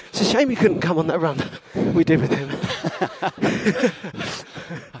it's a shame you couldn't come on that run we did with him.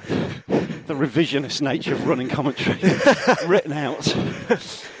 The revisionist nature of running commentary written out.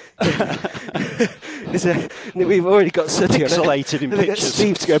 We've already got Sooty pixelated in pictures. Get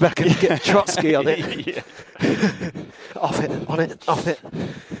Steve to go back and get Trotsky on it. Yeah. Off it, on it, off it.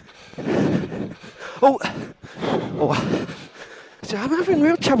 Oh. So I'm having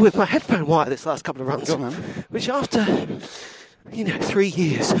real trouble with my headphone wire this last couple of runs. Go on, man. Which after, 3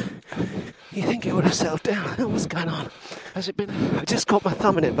 years, you think it would have settled down. I don't know what's going on. Has it been? I just got my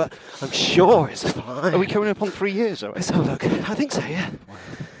thumb in it, but I'm sure it's fine. Are we coming up on 3 years, are we? Let's have a look. I think so, yeah.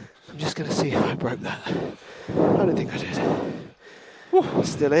 I'm just going to see if I broke that. I don't think I did. Whew.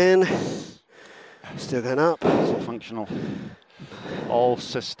 Still in. Still going up. It's functional. All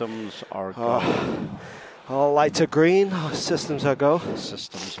systems are go. All lights are green. All systems are go.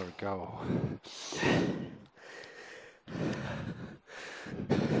 Systems are go.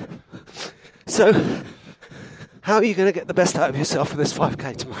 So, how are you going to get the best out of yourself for this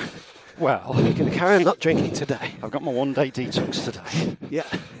 5K tomorrow? Well, you're going to carry on not drinking today. I've got my 1 day detox today. Yeah.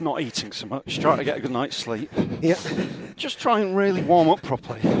 Not eating so much. Trying to get a good night's sleep. Yeah. Just try and really warm up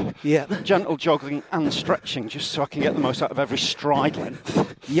properly. Yeah. Gentle jogging and stretching, just so I can get the most out of every stride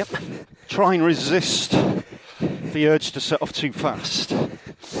length. Yep. Try and resist the urge to set off too fast.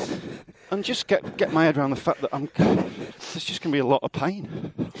 And just get my head around the fact that there's just going to be a lot of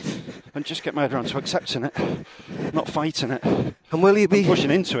pain. And just get my head around to accepting it, not fighting it. And will you be pushing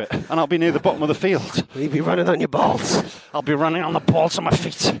into it? And I'll be near the bottom of the field. Will you be running on your balls? I'll be running on the balls of my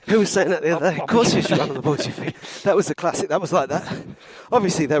feet. Who was saying that the other day? Of course you should run on the balls of your feet. That was the classic. That was like that.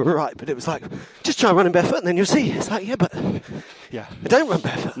 Obviously they were right, but it was like, just try running barefoot and then you'll see. It's like, yeah, but yeah, I don't run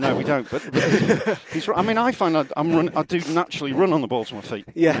barefoot. No, we don't. But he's right. I mean, I find I do naturally run on the balls of my feet.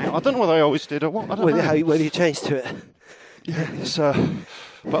 Yeah. I don't know whether I always did or what. I don't know. Whether you changed to it. Yeah, it's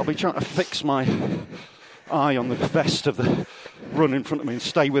but I'll be trying to fix my eye on the vest of the run in front of me and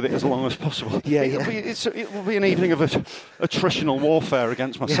stay with it as long as possible. Yeah, it will be an evening of attritional warfare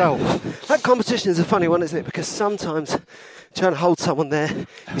against myself. Yeah. That competition is a funny one, isn't it? Because sometimes trying to hold someone there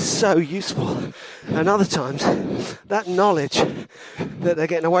is so useful, and other times that knowledge that they're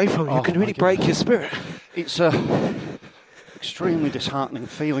getting away from you can really break your spirit. It's extremely disheartening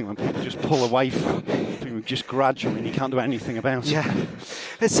feeling when people just pull away from you just gradually and you can't do anything about it. Yeah.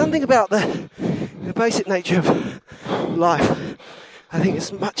 There's something about the basic nature of life. I think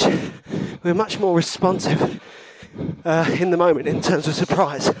we're much more responsive in the moment in terms of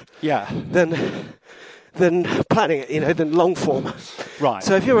surprise. Yeah. Than planning it, than long form. Right.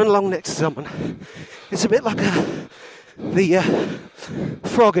 So if you run along next to someone, it's a bit like the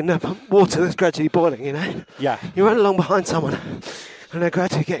frog in the water that's gradually boiling, Yeah. You run along behind someone and they're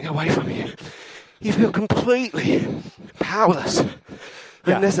gradually getting away from you. You feel completely powerless.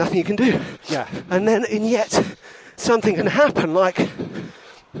 And there's nothing you can do. Yeah. And yet something can happen, like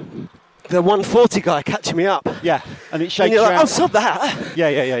the 140 guy catching me up. Yeah. And it shakes and you're like, out. oh, stop that. Yeah.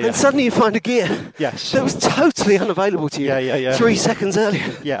 And suddenly you find a gear yes. that was totally unavailable to you 3 seconds earlier.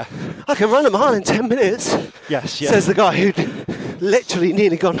 Yeah. I can run a mile in 10 minutes. Yes. Says the guy who'd literally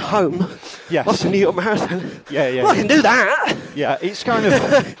nearly gone home off the New York Marathon. Yeah. Well, I can do that. Yeah, it's kind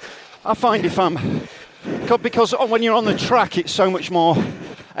of... I find because when you're on the track, it's so much more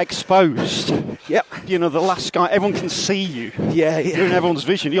exposed. Yep. The last guy, everyone can see you. Yeah. You're in everyone's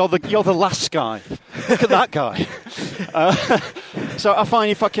vision. You're the last guy. Look at that guy. So I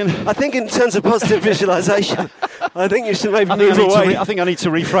find if I can... I think in terms of positive visualisation, I think you should maybe move away. I think I need to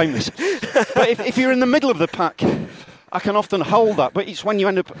reframe this. But if you're in the middle of the pack, I can often hold that, but it's when you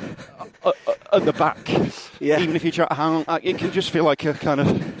end up at the back, even if you try to hang on, it can just feel like a kind of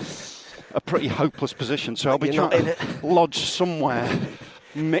a pretty hopeless position. So I'll be trying to lodge somewhere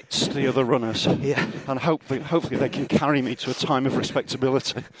midst the other runners, and hopefully they can carry me to a time of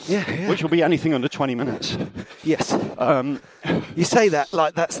respectability, which will be anything under 20 minutes. Yes. You say that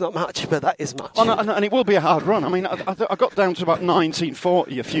like that's not much, but that is much. And it will be a hard run. I mean, I got down to about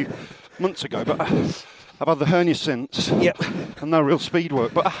 1940 a few months ago, but I've had the hernia since, and no real speed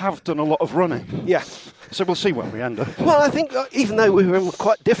work, but I have done a lot of running. Yeah. So we'll see where we end up. Well, I think even though we were in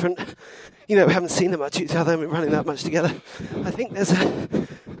quite different, we haven't seen that much each other, haven't been running that much together, I think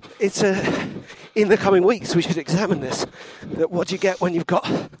in the coming weeks we should examine this. That what do you get when you've got,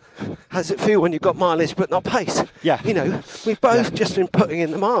 how does it feel when you've got mileage but not pace? Yeah. We've both just been putting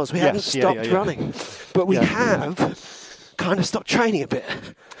in the miles. We haven't stopped running. But we have kind of stop training a bit.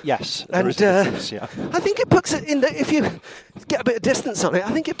 Yes, And there is a difference, yeah. I think it puts it in if you get a bit of distance on it,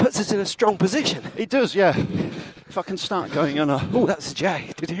 I think it puts us in a strong position. It does, yeah. If I can start going on a... Oh, that's a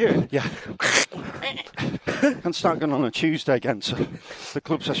J. Did you hear it? Yeah. I can start going on a Tuesday again, so the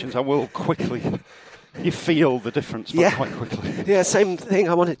club sessions, I will quickly... You feel the difference quite quickly. Yeah, same thing.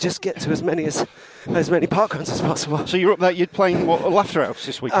 I want to just get to as many parkruns as possible. So you're up there, you're playing what, Laughter House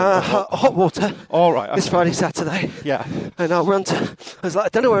this weekend? Hot Water. All right. Okay. This Friday, Saturday. Yeah. And I'll run to... I was like, I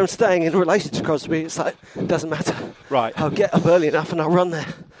don't know where I'm staying in relation to Crosby. It's like, it doesn't matter. Right. I'll get up early enough and I'll run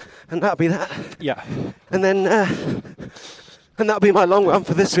there. And that'll be that. Yeah. And then... and that'll be my long run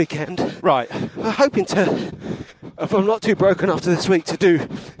for this weekend. Right. I'm hoping to, if I'm not too broken after this week, to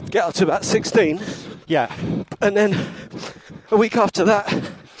get up to about 16. Yeah. And then a week after that,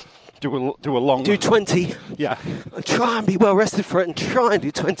 do a long... Do 20. Yeah. And try and be well rested for it and try and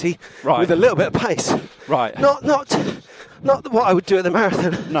do 20 right. with a little bit of pace. Right. Not what I would do at the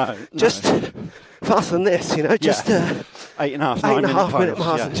marathon. No. Just faster than this, you know, just 8.5 minute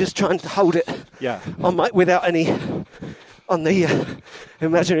miles and just trying to hold it on without any... on the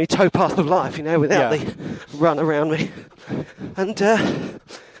imaginary towpath of life, you know, without the run around me. And,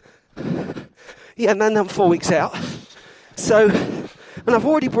 and then I'm 4 weeks out. So, and I've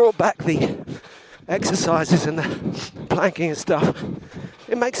already brought back the exercises and the planking and stuff.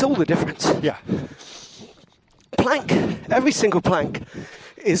 It makes all the difference. Yeah. Plank, every single plank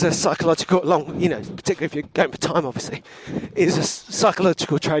is a psychological, particularly if you're going for time, obviously, is a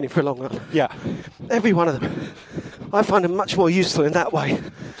psychological training for a long run. Yeah. Every one of them. I find them much more useful in that way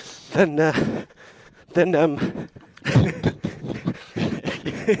than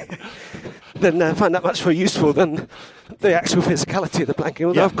find that much more useful than the actual physicality of the planking.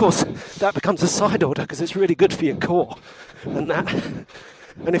 Although, of course, that becomes a side order because it's really good for your core and that.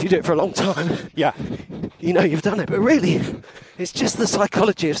 And if you do it for a long time, you know you've done it. But really, it's just the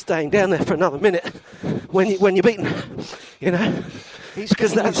psychology of staying down there for another minute when you're beaten, you know,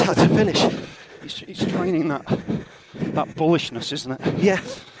 because that's how to finish. He's training that bullishness, isn't it? Yeah.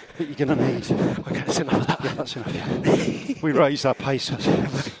 That you're going to need. Okay, that's enough of that. Yeah, that's enough, yeah. We raised our pace as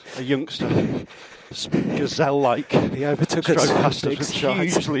a youngster. Gazelle-like. He overtook us. Strode past us with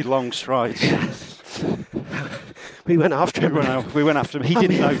hugely long strides. We went after him. We went after him. He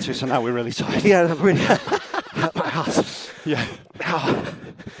didn't notice, and now we're really tired. Yeah, I'm really hurt my ass. Yeah.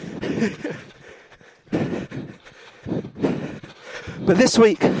 But this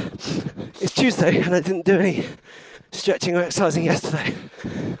week, it's Tuesday, and I didn't do any stretching or exercising yesterday.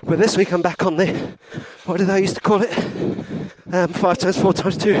 But this week I'm back on the, what did I used to call it? 5 times 4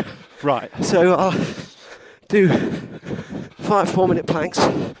 times 2. Right. So I'll do 5 4-minute planks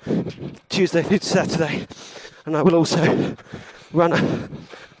Tuesday through to Saturday, and I will also run a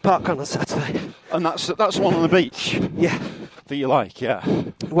park run on Saturday. And that's the one on the beach? Yeah. That you like, yeah?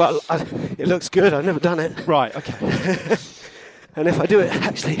 Well, it looks good. I've never done it. Right, okay. And if I do it in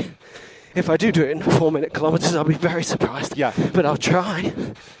 4-minute kilometres, I'll be very surprised. Yeah. But I'll try.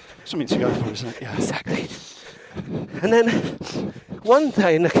 Something to go for, isn't it? Yeah. Exactly. And then one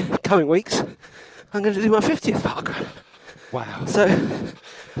day in the coming weeks, I'm going to do my 50th parkrun. Wow. So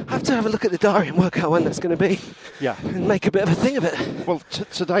I have to have a look at the diary and work out when that's going to be. Yeah. And make a bit of a thing of it. Well,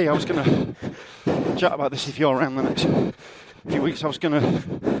 today I was going to chat about this if you're around the next few weeks. I was going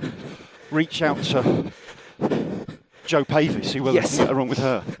to reach out to Jo Pavey, see whether I can get a run with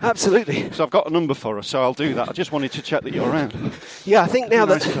her. Absolutely. So I've got a number for her, so I'll do that. I just wanted to check that you're around. Yeah, I think now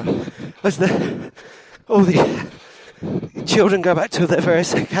that as all the children go back to their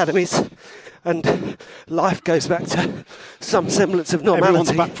various academies and life goes back to some semblance of normality.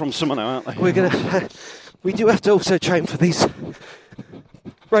 Everyone's back from summer now, aren't they? We do have to also train for these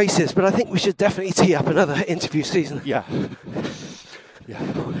races, but I think we should definitely tee up another interview season. Yeah. Yeah.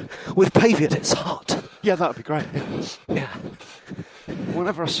 With Pavey at its heart. Yeah, that'd be great. Yeah.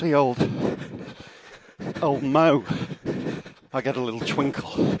 Whenever I see old Mo, I get a little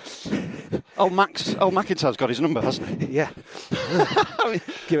twinkle. Old McIntyre's got his number, hasn't he? Yeah. I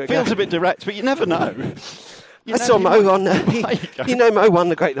mean, feels a bit direct, but you never know. I saw Mo on. You know Mo won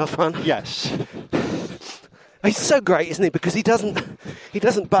the Great North Run. Yes. He's so great, isn't he? Because he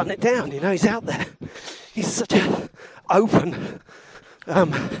doesn't button it down. You know, he's out there. He's such an open,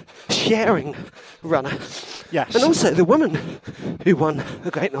 sharing runner. Yes. And also the woman who won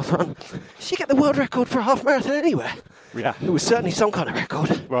the Great North Run, she get the world record for a half marathon anywhere. Yeah. It was certainly some kind of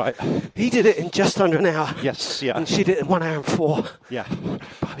record. Right. He did it in just under an hour. Yes, yeah. And she did it in 1 hour and 4. Yeah.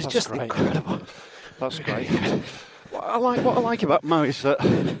 It was just great. Incredible. That's great. What I like about Mo is that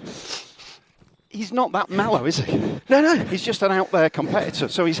he's not that mellow, is he? No. He's just an out there competitor.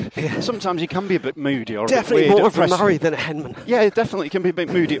 So sometimes he can be a bit moody or Definitely a bit weird more of a press. Murray than a Henman. Yeah, definitely can be a bit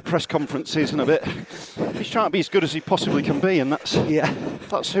moody at press conferences and a bit. He's trying to be as good as he possibly can be, and that's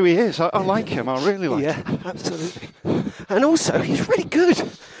who he is. I like him. I really like him. Yeah, absolutely. And also, he's really good.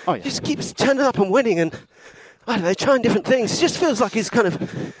 Oh, yeah. He just keeps turning up and winning, and I don't know, trying different things. It just feels like he's kind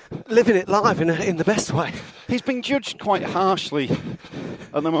of living it live in the best way. He's been judged quite harshly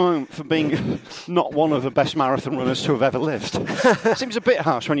at the moment for being not one of the best marathon runners to have ever lived. Seems a bit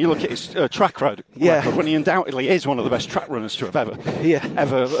harsh when you look at his track record, when he undoubtedly is one of the best track runners to have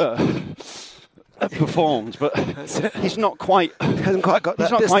ever performed, but he's not quite. Hasn't quite got that.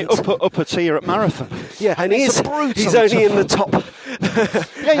 He's not distance. quite upper tier at marathon. Yeah, and he's only in the top.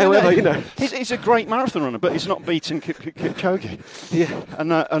 However, he's a great marathon runner, but he's not beating Kipchoge. Yeah,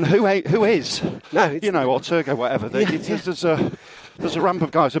 and who is? No, or Turgo, whatever. There's a ramp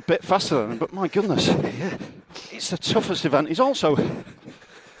of guys a bit faster than him, but my goodness, it's the toughest event. He's also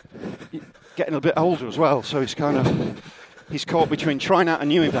getting a bit older as well, so he's kind of. He's caught between trying out a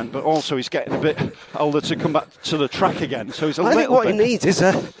new event, but also he's getting a bit older to come back to the track again. So he's a little bit. I think what he needs is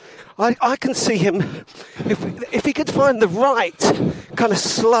I can see him if he could find the right kind of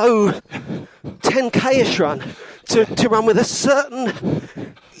slow 10K-ish run to run with a certain.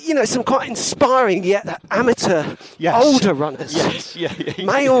 Some quite inspiring yet amateur older runners. Yes,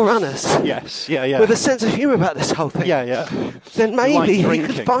 male runners. Yes, yeah. With a sense of humour about this whole thing. Yeah. Then maybe he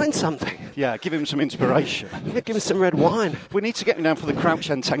could find something. Yeah, give him some inspiration. Yeah, give him some red wine. We need to get him down for the Crouch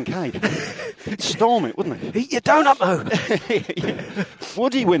End 10K. He'd storm it, wouldn't he? Eat your donut, Mo.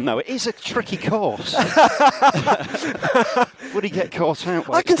 Would he win, though? It is a tricky course. Would he get caught out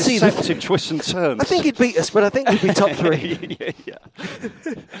by deceptive twists and turns? I think he'd beat us, but I think he'd be top 3. Yeah.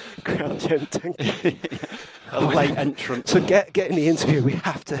 Crouch End 10K. A late entrant. So get in the interview, we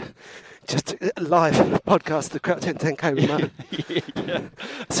have to just live podcast the Crouch End 10K with Mo. Yeah.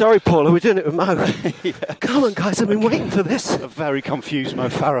 Sorry, Paula, we're doing it with Mo. Come on, guys, I've been waiting for this. A very confused Mo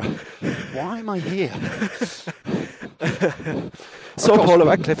Farah. Why am I here? Saw Paula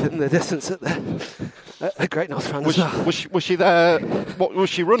Radcliffe in the distance at the Great North Run as well. Was she there? What was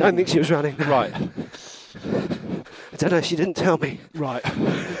she running? I don't think she was running. No. Right. I don't know, she didn't tell me. Right.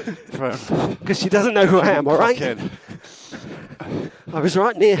 Fair enough. Because she doesn't know who I am, all right? I was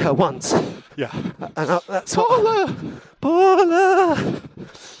right near her once. Yeah. And that's what... Paula!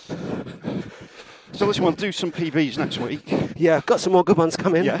 So listen, we'll do some PBs next week. Yeah, I've got some more good ones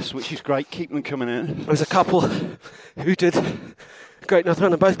coming. Yes, which is great. Keep them coming in. There's a couple who did Great North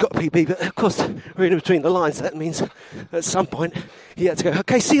Run and both got a PB, but of course, reading between the lines, that means at some point he had to go,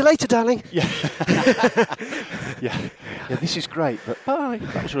 okay, see you later, darling. Yeah. Yeah, this is great, but bye.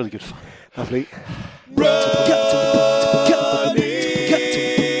 That was really good fun. Lovely.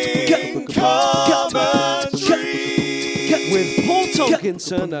 With Paul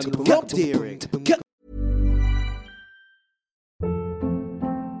Tomkinson and Rob Deering.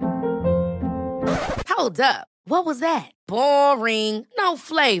 Hold up. What was that? Boring. No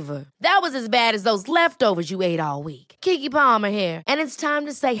flavor. That was as bad as those leftovers you ate all week. Keke Palmer here, and it's time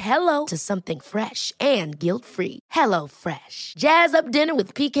to say hello to something fresh and guilt-free. Hello Fresh. Jazz up dinner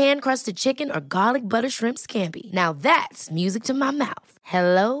with pecan-crusted chicken or garlic butter shrimp scampi. Now that's music to my mouth.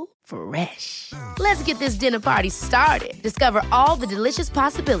 Hello Fresh. Let's get this dinner party started. Discover all the delicious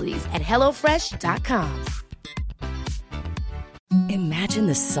possibilities at HelloFresh.com. Imagine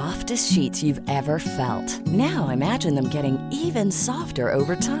the softest sheets you've ever felt. Now imagine them getting even softer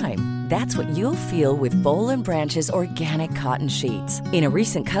over time. That's what you'll feel with Boll & Branch's organic cotton sheets. In a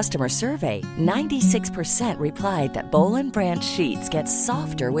recent customer survey, 96% replied that Boll & Branch sheets get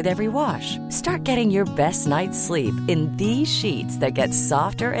softer with every wash. Start getting your best night's sleep in these sheets that get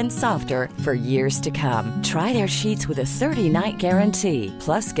softer and softer for years to come. Try their sheets with a 30-night guarantee.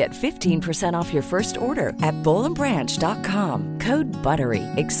 Plus, get 15% off your first order at bollandbranch.com. Code BUTTERY.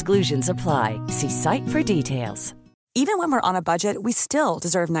 Exclusions apply. See site for details. Even when we're on a budget, we still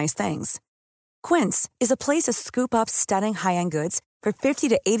deserve nice things. Quince is a place to scoop up stunning high-end goods for 50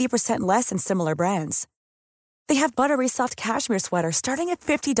 to 80% less than similar brands. They have buttery soft cashmere sweaters starting at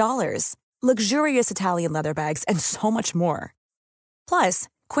 $50, luxurious Italian leather bags, and so much more. Plus,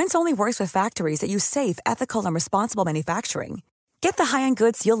 Quince only works with factories that use safe, ethical, and responsible manufacturing. Get the high-end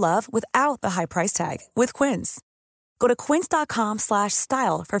goods you'll love without the high price tag with Quince. Go to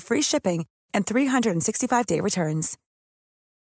quince.com/style for free shipping and 365-day returns.